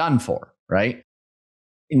turns, you're done for, right?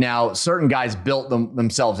 Now, certain guys built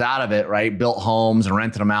themselves out of it, right? Built homes and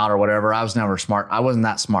rented them out or whatever. I was never smart. I wasn't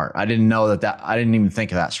that smart. I didn't know that I didn't even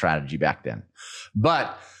think of that strategy back then.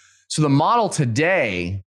 But so the model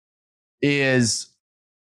today is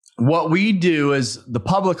what we do is the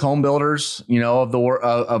public home builders, of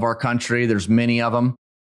our country, there's many of them,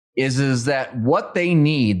 is that what they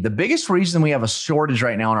need, the biggest reason we have a shortage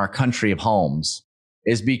right now in our country of homes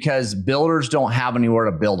is because builders don't have anywhere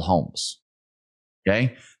to build homes.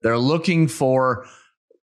 Okay. They're looking for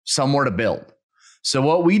somewhere to build. So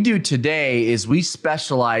what we do today is we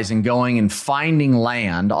specialize in going and finding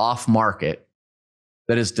land off market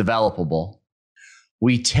that is developable.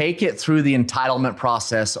 We take it through the entitlement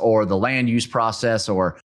process or the land use process,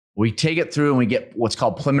 or we take it through and we get what's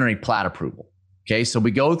called preliminary plat approval. Okay. So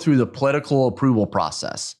we go through the political approval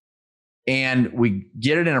process and we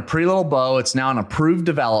get it in a pretty little bow. It's now an approved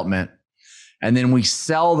development. And then we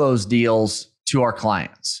sell those deals to our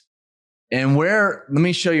clients. And let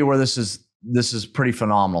me show you where this is pretty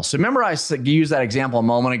phenomenal. So remember I used that example a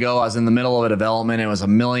moment ago. I was in the middle of a development. It was $1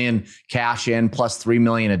 million cash in plus $3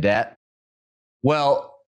 million of debt.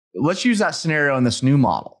 Well, let's use that scenario in this new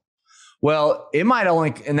model. Well, in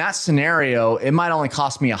that scenario, it might only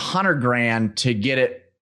cost me $100,000 to get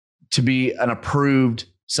it to be an approved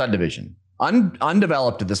subdivision.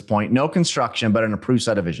 Undeveloped at this point, no construction, but an approved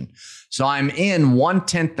subdivision. So I'm in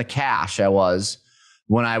 1/10 the cash I was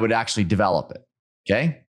when I would actually develop it.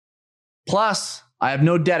 Okay. Plus, I have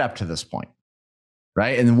no debt up to this point.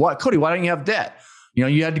 Right. And then Cody, why don't you have debt?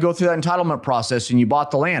 You had to go through that entitlement process and you bought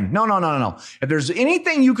the land. No. If there's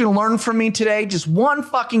anything you can learn from me today, just one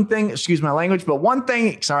fucking thing, excuse my language, but one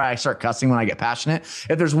thing, sorry, I start cussing when I get passionate.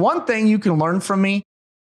 If there's one thing you can learn from me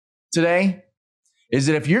today, is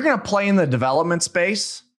that if you're going to play in the development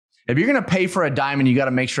space, if you're going to pay for a diamond, you got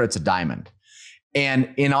to make sure it's a diamond.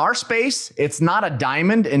 And in our space, it's not a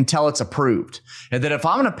diamond until it's approved. And that if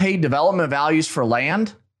I'm going to pay development values for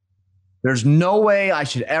land, there's no way I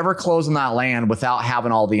should ever close on that land without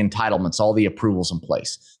having all the entitlements, all the approvals in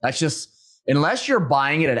place. That's just, unless you're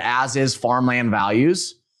buying it at as is farmland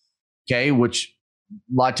values, okay, which a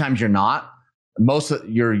lot of times you're not.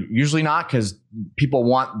 You're usually not because people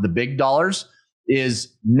want the big dollars.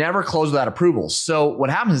 Is never close without approvals. So what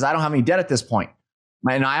happens is I don't have any debt at this point.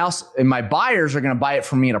 And my buyers are going to buy it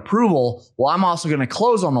from me at approval. Well, I'm also going to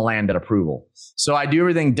close on the land at approval. So I do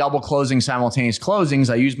everything double closing, simultaneous closings.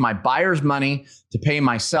 I use my buyer's money to pay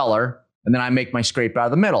my seller, and then I make my scrape out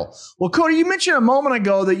of the middle. Well, Cody, you mentioned a moment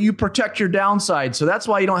ago that you protect your downside. So that's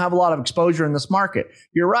why you don't have a lot of exposure in this market.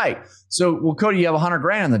 You're right. So, well, Cody, you have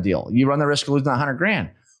 $100,000 in the deal. You run the risk of losing that $100,000.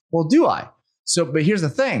 Well, do I? But here's the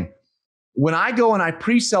thing. When I go and I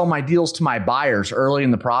pre-sell my deals to my buyers early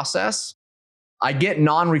in the process, I get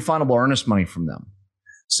non-refundable earnest money from them.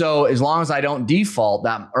 So as long as I don't default,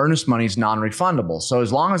 that earnest money is non-refundable. So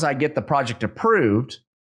as long as I get the project approved,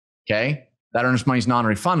 okay, that earnest money is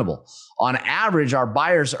non-refundable. On average, our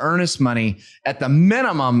buyers' earnest money at the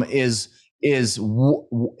minimum is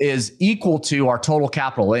equal to our total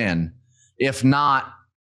capital in, if not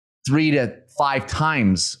 3 to 5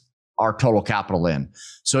 times our total capital in.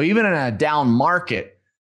 So even in a down market,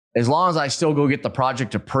 as long as I still go get the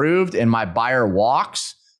project approved and my buyer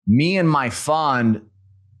walks, me and my fund,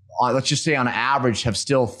 let's just say on average, have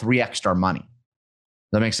still 3x our money. Does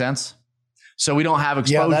that make sense? So we don't have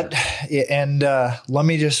exposure. And let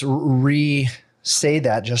me just say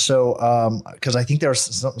that just so, because I think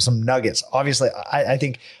there's some nuggets. Obviously, I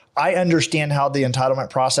think I understand how the entitlement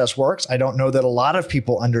process works. I don't know that a lot of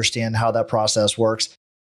people understand how that process works.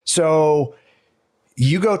 So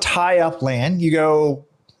you go tie up land, you go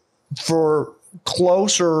for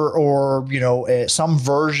closer or, some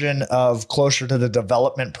version of closer to the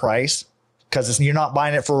development price, because you're not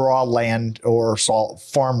buying it for raw land or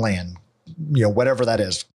farmland, whatever that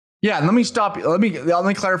is. Yeah. And let me stop you. Let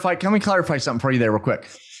me clarify. Can we clarify something for you there real quick?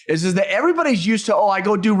 Is that everybody's used to, I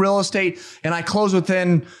go do real estate and I close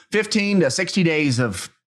within 15 to 60 days of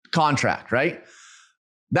contract, right?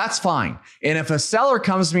 That's fine. And if a seller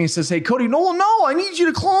comes to me and says, hey, Cody, no, I need you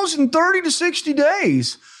to close in 30 to 60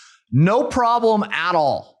 days. No problem at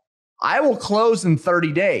all. I will close in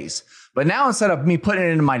 30 days. But now instead of me putting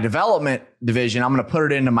it into my development division, I'm going to put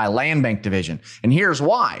it into my land bank division. And here's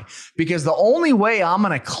why. Because the only way I'm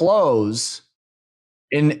going to close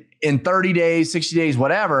in 30 days, 60 days,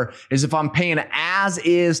 whatever, is if I'm paying as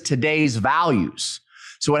is today's values.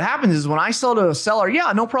 So what happens is when I sell to a seller,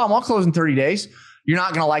 yeah, no problem. I'll close in 30 days. You're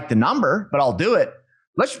not going to like the number, but I'll do it.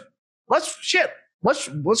 Let's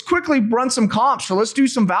quickly run some comps. So let's do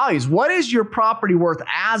some values. What is your property worth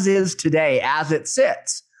as is today, as it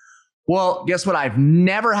sits? Well, guess what? I've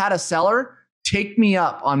never had a seller take me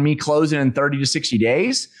up on me closing in 30 to 60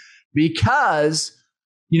 days because,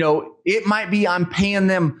 it might be I'm paying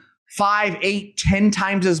them 5, 8, 10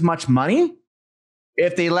 times as much money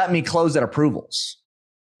if they let me close at approvals,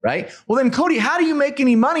 right? Well, then Cody, how do you make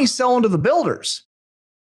any money selling to the builders?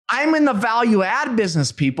 I'm in the value add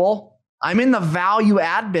business, people. I'm in the value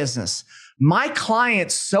add business. My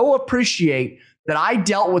clients so appreciate that I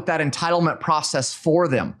dealt with that entitlement process for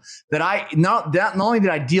them. Not only did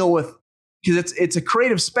I deal with, because it's a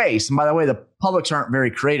creative space. And by the way, the publics aren't very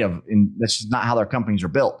creative, and that's just not how their companies are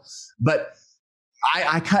built. But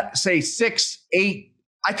I cut, say, 6, 8,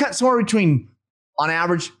 I cut somewhere between, on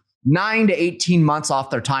average, 9 to 18 months off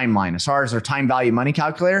their timeline as far as their time value money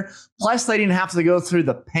calculator. Plus, they didn't have to go through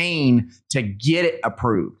the pain to get it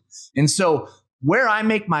approved. And so where I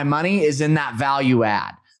make my money is in that value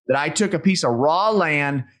add, that I took a piece of raw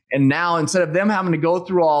land, and now instead of them having to go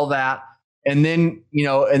through all that and then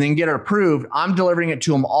get it approved, I'm delivering it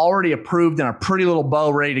to them already approved in a pretty little bow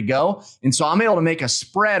ready to go. And so I'm able to make a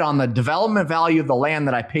spread on the development value of the land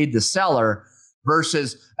that I paid the seller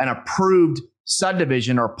versus an approved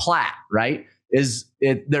subdivision or plat, right? There's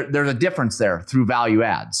a difference there through value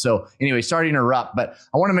add. So anyway, sorry to interrupt, but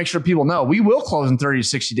I want to make sure people know we will close in 30 to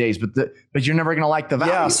 60 days, but you're never going to like the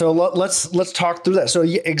value. Yeah. So let's talk through that. So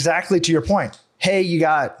exactly to your point, hey, you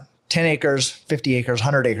got 10 acres, 50 acres,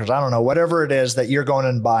 100 acres, I don't know, whatever it is that you're going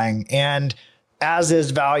and buying. And as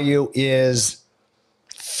is value is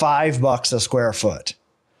 $5 a square foot.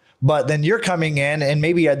 But then you're coming in and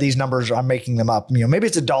maybe these numbers, I'm making them up, maybe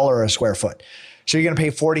it's $1 a square foot. So you're going to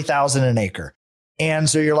pay $40,000 an acre. And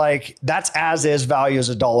so you're like, that's as is value is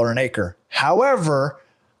 $1 an acre. However,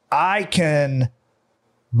 I can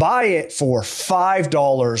buy it for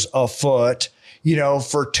 $5 a foot,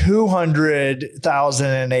 for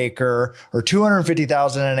 $200,000 an acre or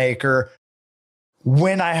 $250,000 an acre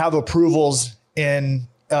when I have approvals in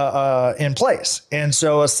place. And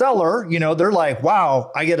so a seller, they're like,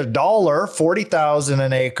 wow, I get $1, $40,000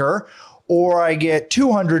 an acre, or I get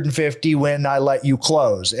 250 when I let you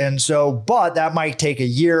close. And so, but that might take a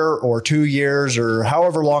year or 2 years or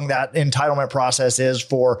however long that entitlement process is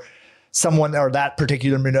for someone or that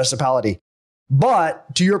particular municipality.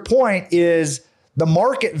 But to your point is the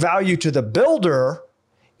market value to the builder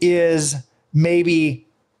is maybe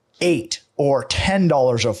 $8 or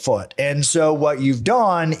 $10 a foot. And so what you've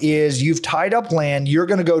done is you've tied up land. You're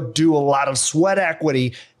going to go do a lot of sweat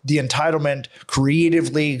equity, the entitlement,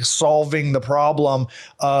 creatively solving the problem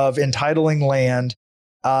of entitling land,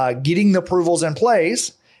 getting the approvals in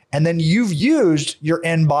place. And then you've used your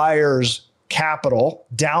end buyer's capital,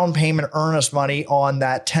 down payment, earnest money on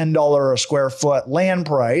that $10 a square foot land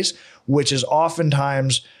price, which is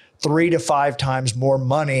oftentimes 3 to 5 times more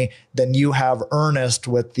money than you have earnest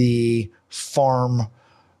with the farm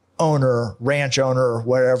owner, ranch owner,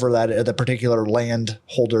 wherever that the particular land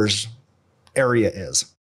holder's area is.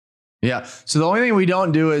 Yeah. So the only thing we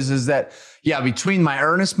don't do is that, between my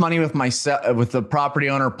earnest money with with the property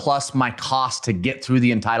owner plus my cost to get through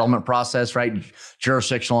the entitlement process, right?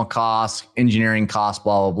 Jurisdictional costs, engineering costs,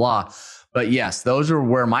 blah, blah, blah. But yes, those are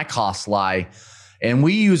where my costs lie. And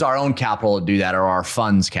we use our own capital to do that, or our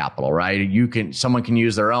funds capital, right? Someone can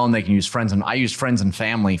use their own, they can use friends. And I use friends and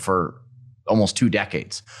family for almost 2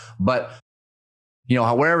 decades. But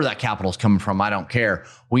wherever that capital is coming from, I don't care.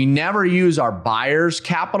 We never use our buyer's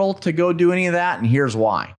capital to go do any of that. And here's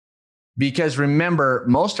why. Because remember,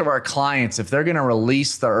 most of our clients, if they're going to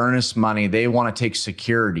release their earnest money, they want to take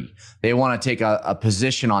security. They want to take a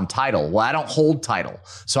position on title. Well, I don't hold title,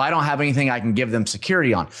 so I don't have anything I can give them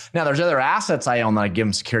security on. Now, there's other assets I own that I give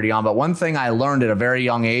them security on. But one thing I learned at a very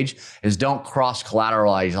young age is don't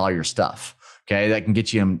cross-collateralize all your stuff. Okay, that can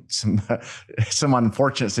get you in some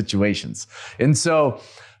unfortunate situations. And so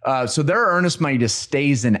their earnest money just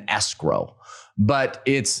stays in escrow, but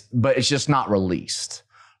it's just not released,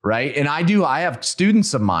 right? And I have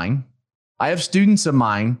students of mine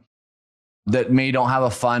that don't have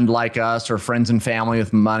a fund like us, or friends and family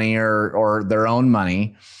with money or their own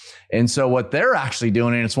money. And so what they're actually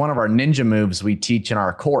doing, and it's one of our ninja moves we teach in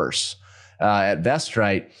our course at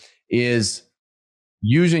Vestrite, is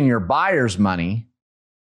using your buyer's money,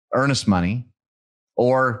 earnest money,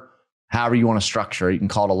 or however you want to structure it. You can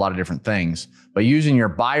call it a lot of different things, but using your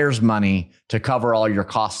buyer's money to cover all your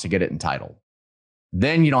costs to get it entitled.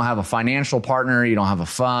 then you don't have a financial partner. You don't have a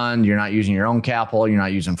fund. You're not using your own capital. You're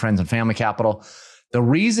not using friends and family capital. The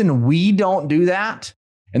reason we don't do that,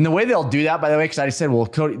 and the way they'll do that, by the way, because I said, well,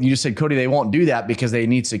 Cody, you just said, Cody, they won't do that because they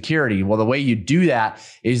need security. Well, the way you do that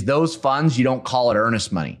is those funds, you don't call it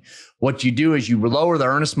earnest money. What you do is you lower the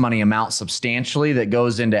earnest money amount substantially that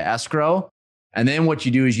goes into escrow. And then what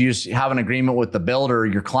you do is you just have an agreement with the builder,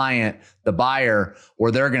 your client, the buyer, where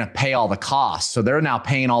they're going to pay all the costs. So they're now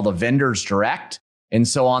paying all the vendors direct. And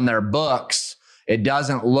so on their books, it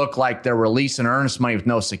doesn't look like they're releasing earnest money with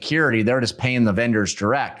no security. They're just paying the vendors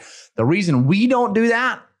direct. The reason we don't do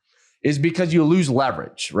that is because you lose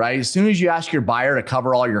leverage, right? As soon as you ask your buyer to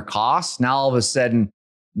cover all your costs, now all of a sudden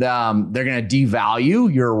they're going to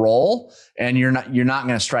devalue your role, and you're not going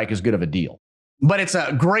to strike as good of a deal. But it's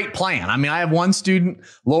a great plan. I mean, I have one student,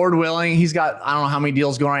 Lord willing, he's got, I don't know how many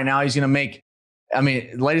deals going right now. He's going to make,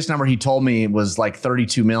 the latest number he told me was like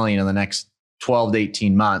 32 million in the next 12 to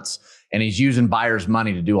 18 months. And he's using buyers'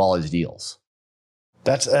 money to do all his deals.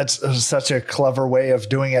 That's such a clever way of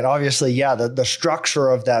doing it. Obviously, yeah, the structure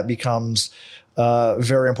of that becomes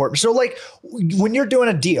very important. So like when you're doing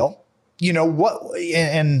a deal, what,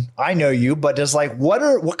 and I know you, but it's like,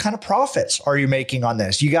 what kind of profits are you making on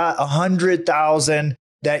this? You got 100,000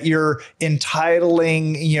 that you're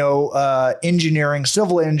entitling, engineering,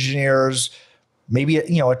 civil engineers, maybe,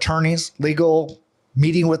 attorneys, legal,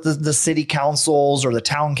 meeting with the city councils or the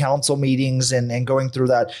town council meetings and going through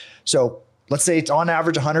that. So let's say it's on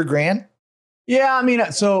average 100 grand.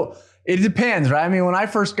 Yeah. So it depends, right? When I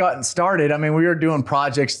first got started, we were doing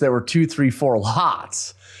projects that were 2, 3, 4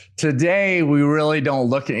 lots. Today, we really don't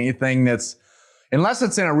look at anything unless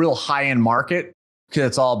it's in a real high-end market, because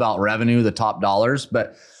it's all about revenue, the top dollars.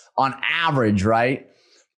 But on average, right,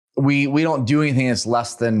 we don't do anything that's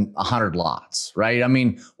less than 100 lots, right?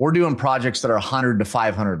 We're doing projects that are 100 to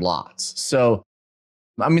 500 lots. So,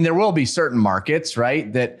 there will be certain markets,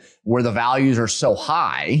 right, that where the values are so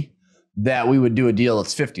high that we would do a deal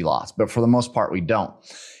that's 50 lots. But for the most part, we don't.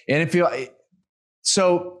 And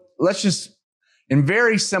so let's just, in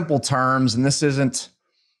very simple terms, and this isn't,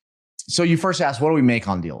 so you first asked, what do we make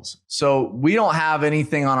on deals? So we don't have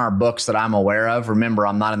anything on our books that I'm aware of. Remember,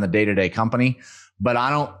 I'm not in the day-to-day company, but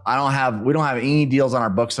we don't have any deals on our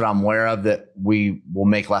books that I'm aware of that we will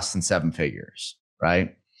make less than 7 figures,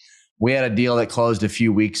 right? We had a deal that closed a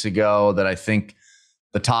few weeks ago that I think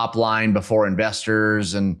the top line before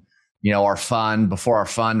investors and, before our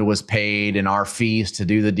fund was paid and our fees to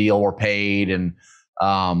do the deal were paid, and,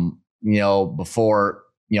 before,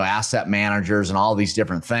 asset managers and all these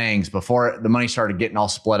different things, before the money started getting all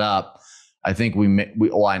split up, I think we made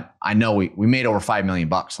over $5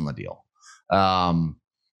 million on the deal.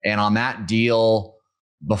 And on that deal,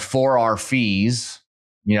 before our fees,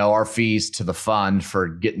 our fees to the fund for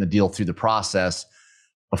getting the deal through the process,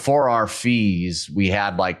 before our fees, we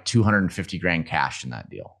had like 250 grand cash in that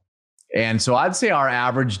deal. And so I'd say our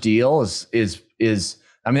average deal is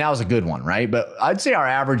that was a good one, right? But I'd say our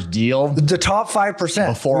average deal, the top 5%.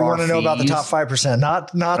 Before we want to know about the top 5%,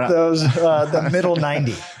 not those the middle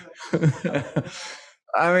 90.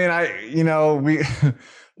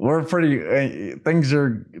 We're pretty. Things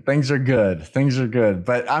are good. Things are good.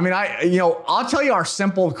 But I'll tell you our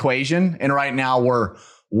simple equation, and right now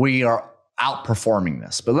we are outperforming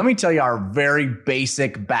this. But let me tell you our very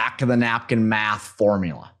basic back to the napkin math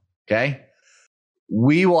formula. Okay.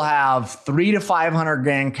 We will have 300 to 500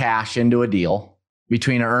 grand cash into a deal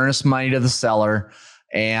between our earnest money to the seller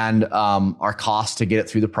and our cost to get it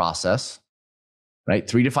through the process, right?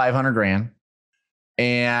 300 to 500 grand.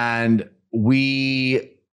 And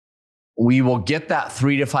we will get that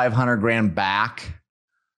 300 to 500 grand back,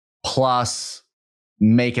 plus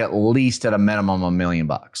make at least at a minimum $1 million.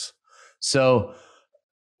 So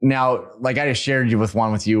now, like I just shared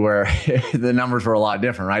with you where the numbers were a lot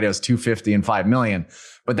different, right? It was 250 and 5 million,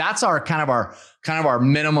 but that's our kind of our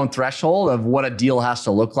minimum threshold of what a deal has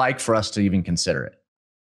to look like for us to even consider it.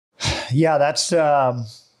 Yeah, that's like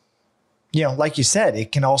you said,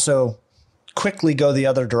 it can also quickly go the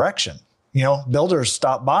other direction. Builders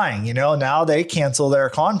stop buying. Now they cancel their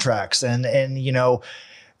contracts, and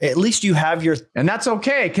at least you have and that's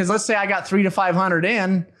okay, because let's say I got 300 to 500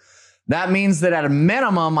 in. That means that at a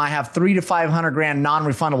minimum, I have 300 to 500 grand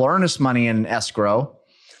non-refundable earnest money in escrow.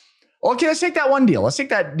 Okay, let's take that one deal. Let's take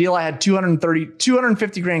that deal. I had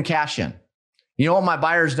 250 grand cash in. You know what my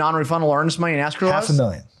buyer's non-refundable earnest money in escrow was?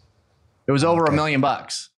 $500,000. It was over $1 million.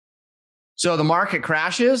 So the market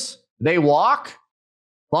crashes, they walk. As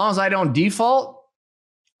long as I don't default,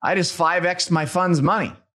 I just 5X'd my fund's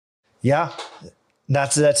money. Yeah,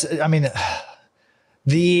 that's.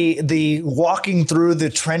 The walking through the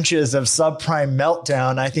trenches of subprime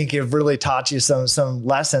meltdown, I think it really taught you some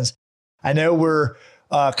lessons. I know we're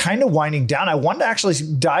kind of winding down. I want to actually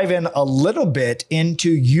dive in a little bit into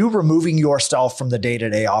you removing yourself from the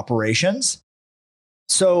day-to-day operations.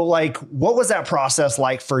 So like, what was that process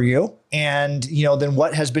like for you? And, then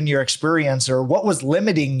what has been your experience, or what was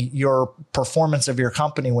limiting your performance of your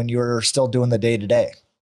company when you were still doing the day-to-day?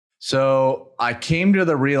 So I came to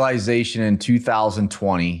the realization in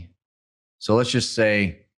 2020. So let's just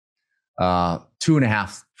say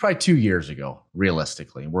 2.5, probably 2 years ago,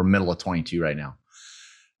 realistically. We're middle of 22 right now.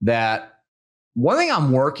 That one thing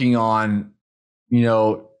I'm working on,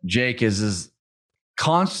 Jake, is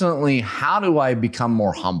constantly, how do I become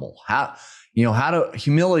more humble?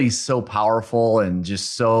 Humility is so powerful and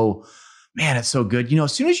just so, man, it's so good.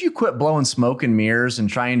 As soon as you quit blowing smoke and mirrors and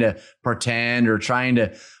trying to pretend or trying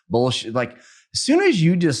to bullshit, like as soon as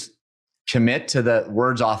you just commit to the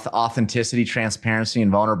words authenticity, transparency,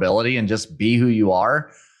 and vulnerability and just be who you are,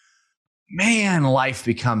 man, life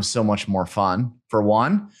becomes so much more fun, for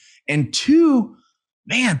one. And two,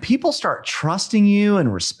 man, people start trusting you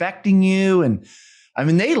and respecting you. And I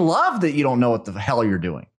mean, they love that you don't know what the hell you're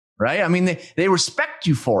doing, right? I mean, they respect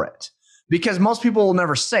you for it because most people will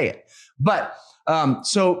never say it. But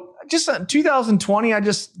so just 2020, I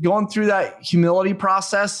just going through that humility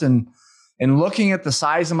process and looking at the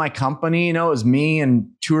size of my company. It was me and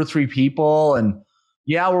 2 or 3 people. And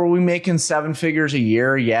yeah, were we making 7 figures a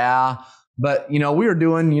year? Yeah. But, we were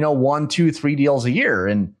doing, 1, 2, 3 deals a year,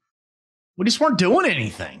 and we just weren't doing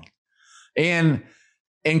anything. And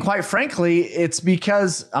quite frankly, it's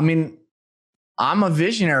because, I'm a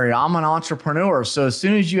visionary. I'm an entrepreneur. So as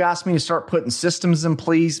soon as you ask me to start putting systems in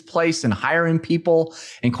place and hiring people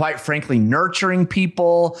and quite frankly, nurturing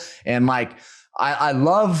people, and like, I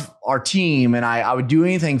love our team and I would do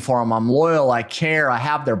anything for them. I'm loyal. I care. I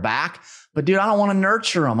have their back. But dude, I don't want to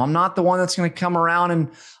nurture them. I'm not the one that's going to come around and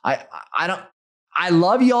I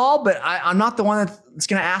love y'all, but I'm not the one that's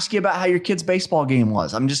going to ask you about how your kid's baseball game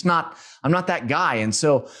was. I'm not that guy. And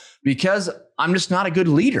so because I'm just not a good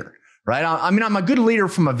leader, right? I'm a good leader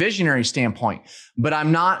from a visionary standpoint, but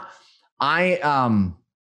I'm not, I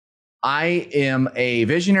am a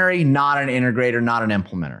visionary, not an integrator, not an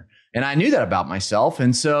implementer. And I knew that about myself.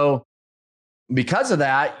 And so because of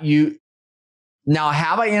that, now,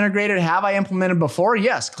 have I integrated? Have I implemented before?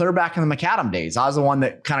 Yes, clear back in the Macadam days. I was the one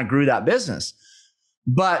that kind of grew that business.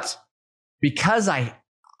 But because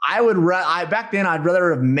back then, I'd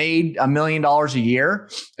rather have made $1 million a year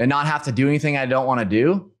and not have to do anything I don't want to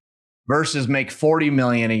do versus make 40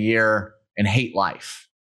 million a year and hate life.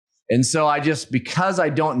 And so because I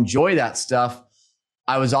don't enjoy that stuff,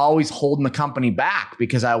 I was always holding the company back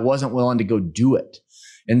because I wasn't willing to go do it.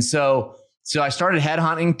 And so I started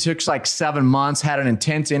headhunting, took like 7 months, had an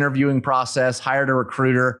intense interviewing process, hired a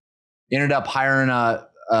recruiter, ended up hiring a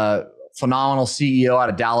phenomenal CEO out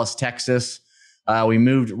of Dallas, Texas. We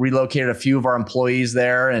relocated a few of our employees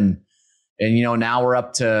there. And now we're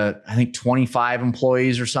up to, I think, 25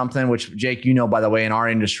 employees or something, which Jake, by the way, in our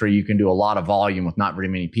industry, you can do a lot of volume with not very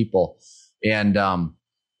many people. And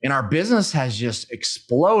our business has just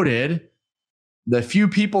exploded. The few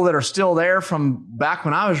people that are still there from back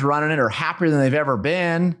when I was running it are happier than they've ever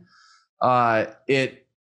been. Dude,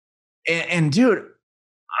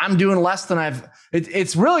 I'm doing less than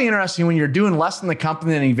it's really interesting when you're doing less than the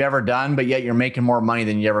company than you've ever done, but yet you're making more money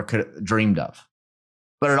than you ever could have dreamed of.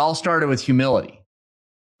 But it all started with humility.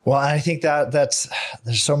 Well, I think there's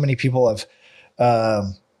so many people have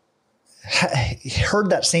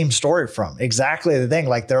heard that same story from exactly the thing.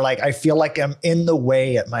 Like they're like, I feel like I'm in the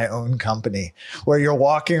way at my own company, where you're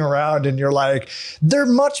walking around and you're like, they're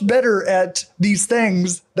much better at these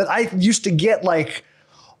things that I used to get like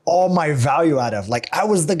all my value out of. Like I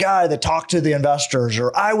was the guy that talked to the investors,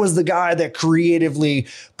 or I was the guy that creatively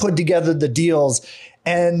put together the deals.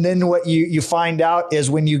 And then what you find out is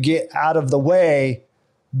when you get out of the way,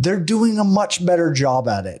 they're doing a much better job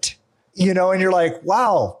at it, and you're like,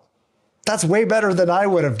 wow, that's way better than I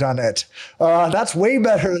would have done it. That's way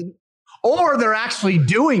better. Or they're actually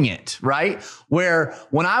doing it, right? Where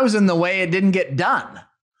when I was in the way, it didn't get done,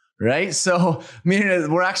 right? So,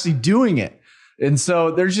 we're actually doing it. And so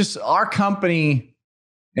there's just our company,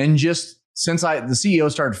 and just since the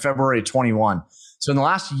CEO started February 21. So in the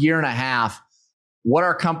last year and a half, what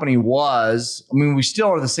our company was, we still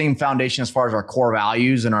are the same foundation as far as our core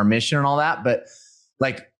values and our mission and all that, but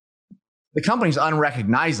like the company's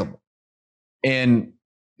unrecognizable. And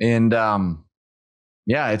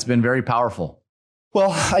it's been very powerful.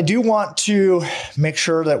 Well, I do want to make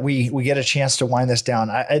sure that we get a chance to wind this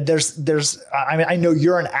down. I know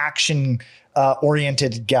you're an action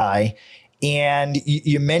oriented guy. And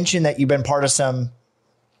you mentioned that you've been part of some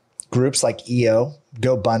groups like EO,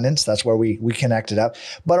 Go Abundance. That's where we connected up.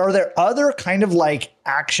 But are there other kind of like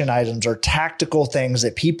action items or tactical things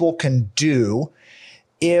that people can do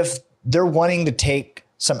if they're wanting to take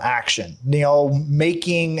some action,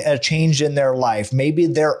 making a change in their life? Maybe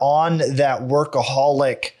they're on that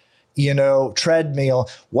workaholic, treadmill.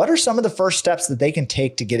 What are some of the first steps that they can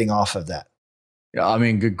take to getting off of that? Yeah, I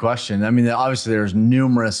mean, good question. I mean, obviously there's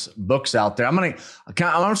numerous books out there. I'm just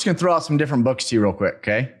going to throw out some different books to you real quick.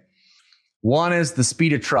 Okay. One is The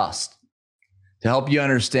Speed of Trust, to help you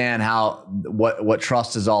understand what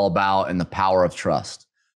trust is all about and the power of trust.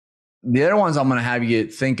 The other ones I'm going to have you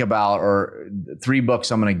think about, or 3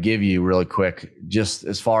 books I'm going to give you really quick, just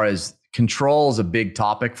as far as control is a big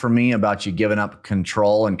topic for me, about you giving up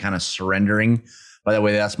control and kind of surrendering. By the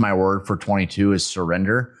way, that's my word for 22 is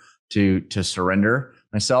surrender. To surrender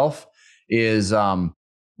myself is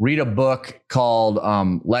read a book called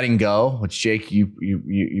Letting Go, which Jake,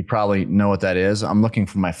 you probably know what that is. I'm looking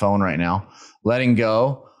for my phone right now. Letting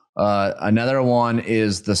Go. Another one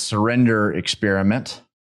is The Surrender Experiment.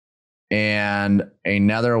 And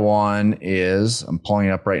another one is, I'm pulling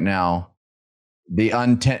it up right now, The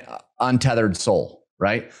Untethered Soul,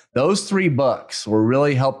 right? Those 3 books will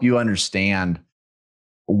really help you understand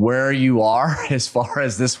where you are as far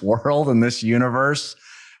as this world and this universe,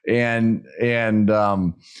 and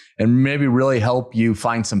maybe really help you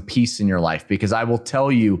find some peace in your life. Because I will tell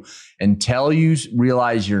you, until you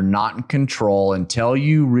realize you're not in control, until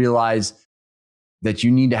you realize that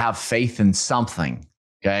you need to have faith in something,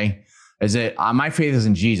 okay? My faith is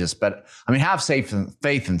in Jesus, but I mean, have faith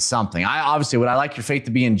in something. Would I like your faith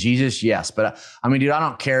to be in Jesus? Yes. But I mean, dude, I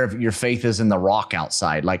don't care if your faith is in the rock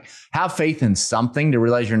outside. Like, have faith in something to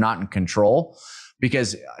realize you're not in control.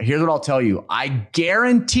 Because here's what I'll tell you. I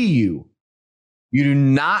guarantee you do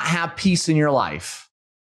not have peace in your life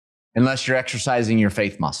unless you're exercising your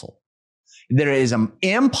faith muscle. There is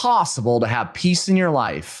impossible to have peace in your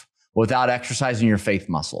life without exercising your faith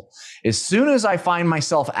muscle. As soon as I find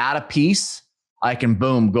myself out of peace, I can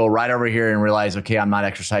go right over here and realize, okay, I'm not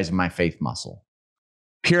exercising my faith muscle.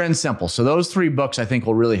 Pure and simple. So those 3 books I think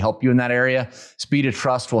will really help you in that area. Speed of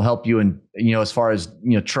Trust will help you in, as far as,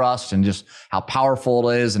 trust and just how powerful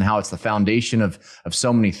it is and how it's the foundation of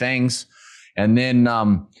so many things. And then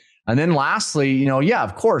lastly,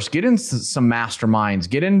 of course, get into some masterminds,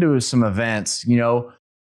 get into some events,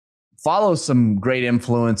 follow some great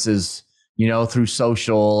influences, through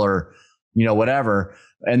social or, whatever.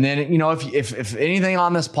 And then, if anything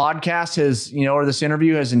on this podcast has, or this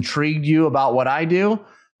interview has intrigued you about what I do,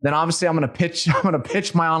 then obviously I'm going to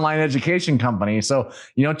pitch my online education company. So,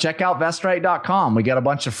 check out vestright.com. We got a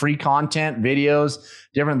bunch of free content, videos,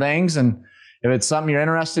 different things. And if it's something you're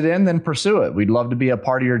interested in, then pursue it. We'd love to be a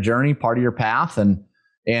part of your journey, part of your path. And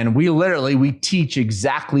we teach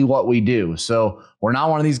exactly what we do. So we're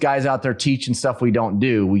not one of these guys out there teaching stuff we don't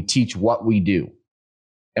do. We teach what we do.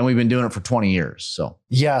 And we've been doing it for 20 years. So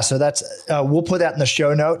yeah, so that's we'll put that in the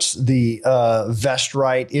show notes. The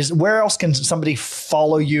Vestright is, where else can somebody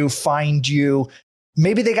follow you, find you?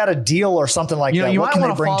 Maybe they got a deal or something like that. What can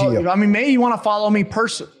they bring to you? I mean, maybe you want to follow me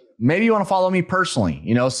personally.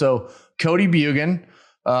 So Cody Bjugan.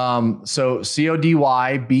 So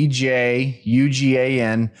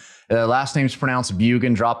CodyBjugan. Last name's pronounced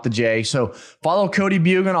Bjugan, drop the J. So follow Cody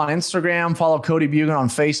Bjugan on Instagram, follow Cody Bjugan on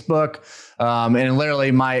Facebook. And literally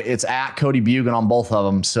it's at Cody Bjugan on both of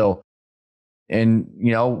them. So, and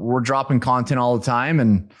we're dropping content all the time,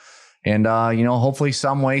 and hopefully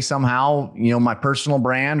some way, somehow, my personal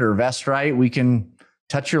brand or Vestright, we can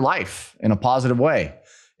touch your life in a positive way.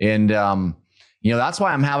 And, that's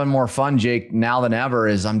why I'm having more fun, Jake, now than ever,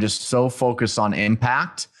 is I'm just so focused on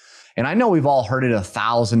impact. And I know we've all heard it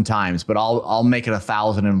 1,000 times, but I'll make it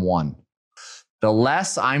 1,001. The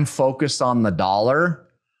less I'm focused on the dollar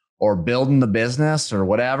or building the business or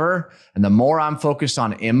whatever, and the more I'm focused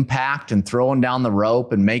on impact and throwing down the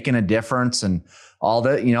rope and making a difference and all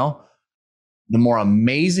that, the more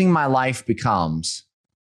amazing my life becomes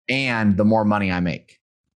and the more money I make.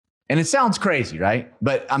 And it sounds crazy, right?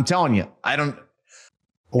 But I'm telling you, I don't.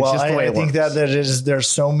 Well, I think that there's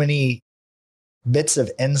so many bits of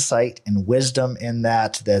insight and wisdom in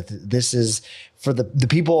that this is for the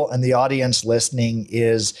people and the audience listening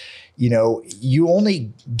is, you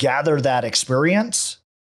only gather that experience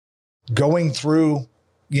going through,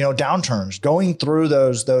 downturns, going through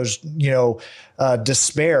those,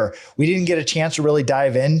 despair. We didn't get a chance to really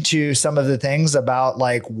dive into some of the things about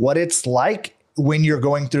like what it's like when you're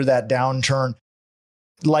going through that downturn.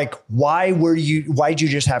 Like, why'd you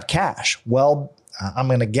just have cash? Well, I'm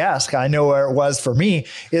going to guess, I know where it was for me,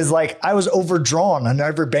 is like I was overdrawn on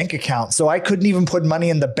every bank account. So I couldn't even put money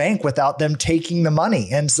in the bank without them taking the money.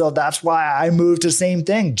 And so that's why I moved to the same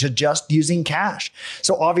thing, to just using cash.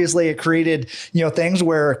 So obviously it created, things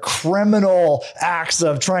where criminal acts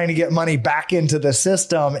of trying to get money back into the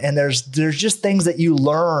system. And there's just things that you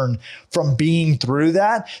learn from being through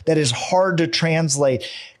that is hard to translate.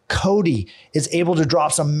 Cody is able to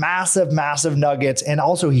drop some massive, massive nuggets. And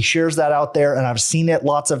also he shares that out there. And I've seen it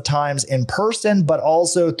lots of times in person, but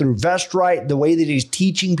also through VestRight, the way that he's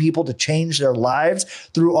teaching people to change their lives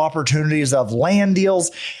through opportunities of land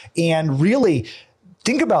deals. And really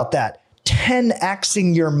think about that,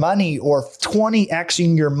 10xing your money or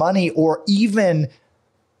 20xing your money, or even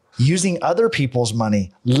using other people's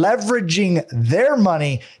money, leveraging their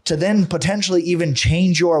money to then potentially even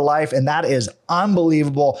change your life. And that is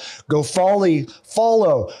unbelievable. Go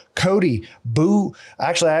follow Cody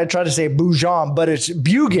Actually, I tried to say Bjugan, but it's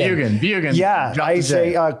Bjugan. Bjugan. Yeah, I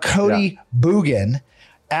say Cody Bjugan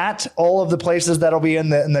at all of the places that'll be in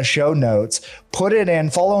the show notes. Put it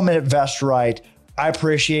in, follow him at VestRight. I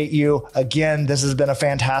appreciate you. Again, this has been a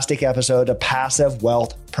fantastic episode of Passive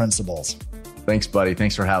Wealth Principles. Thanks, buddy.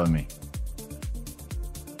 Thanks for having me.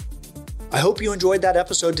 I hope you enjoyed that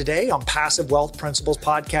episode today on Passive Wealth Principles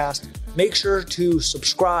Podcast. Make sure to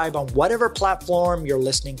subscribe on whatever platform you're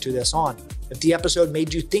listening to this on. If the episode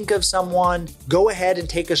made you think of someone, go ahead and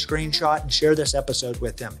take a screenshot and share this episode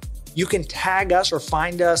with them. You can tag us or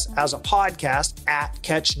find us as a podcast at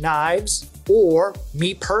Catch Knives, or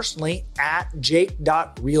me personally at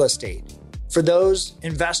jake.realestate. For those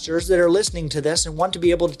investors that are listening to this and want to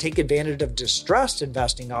be able to take advantage of distressed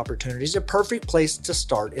investing opportunities, a perfect place to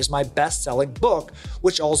start is my best-selling book,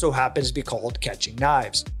 which also happens to be called Catching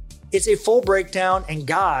Knives. It's a full breakdown and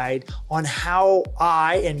guide on how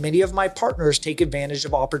I and many of my partners take advantage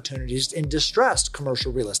of opportunities in distressed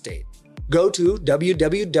commercial real estate. Go to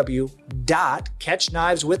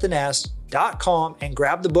www.catchkniveswithans.com and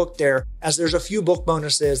grab the book there, as there's a few book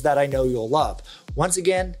bonuses that I know you'll love. Once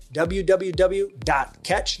again,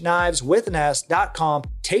 www.catchkniveswithans.com.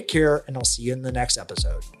 Take care, and I'll see you in the next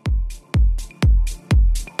episode.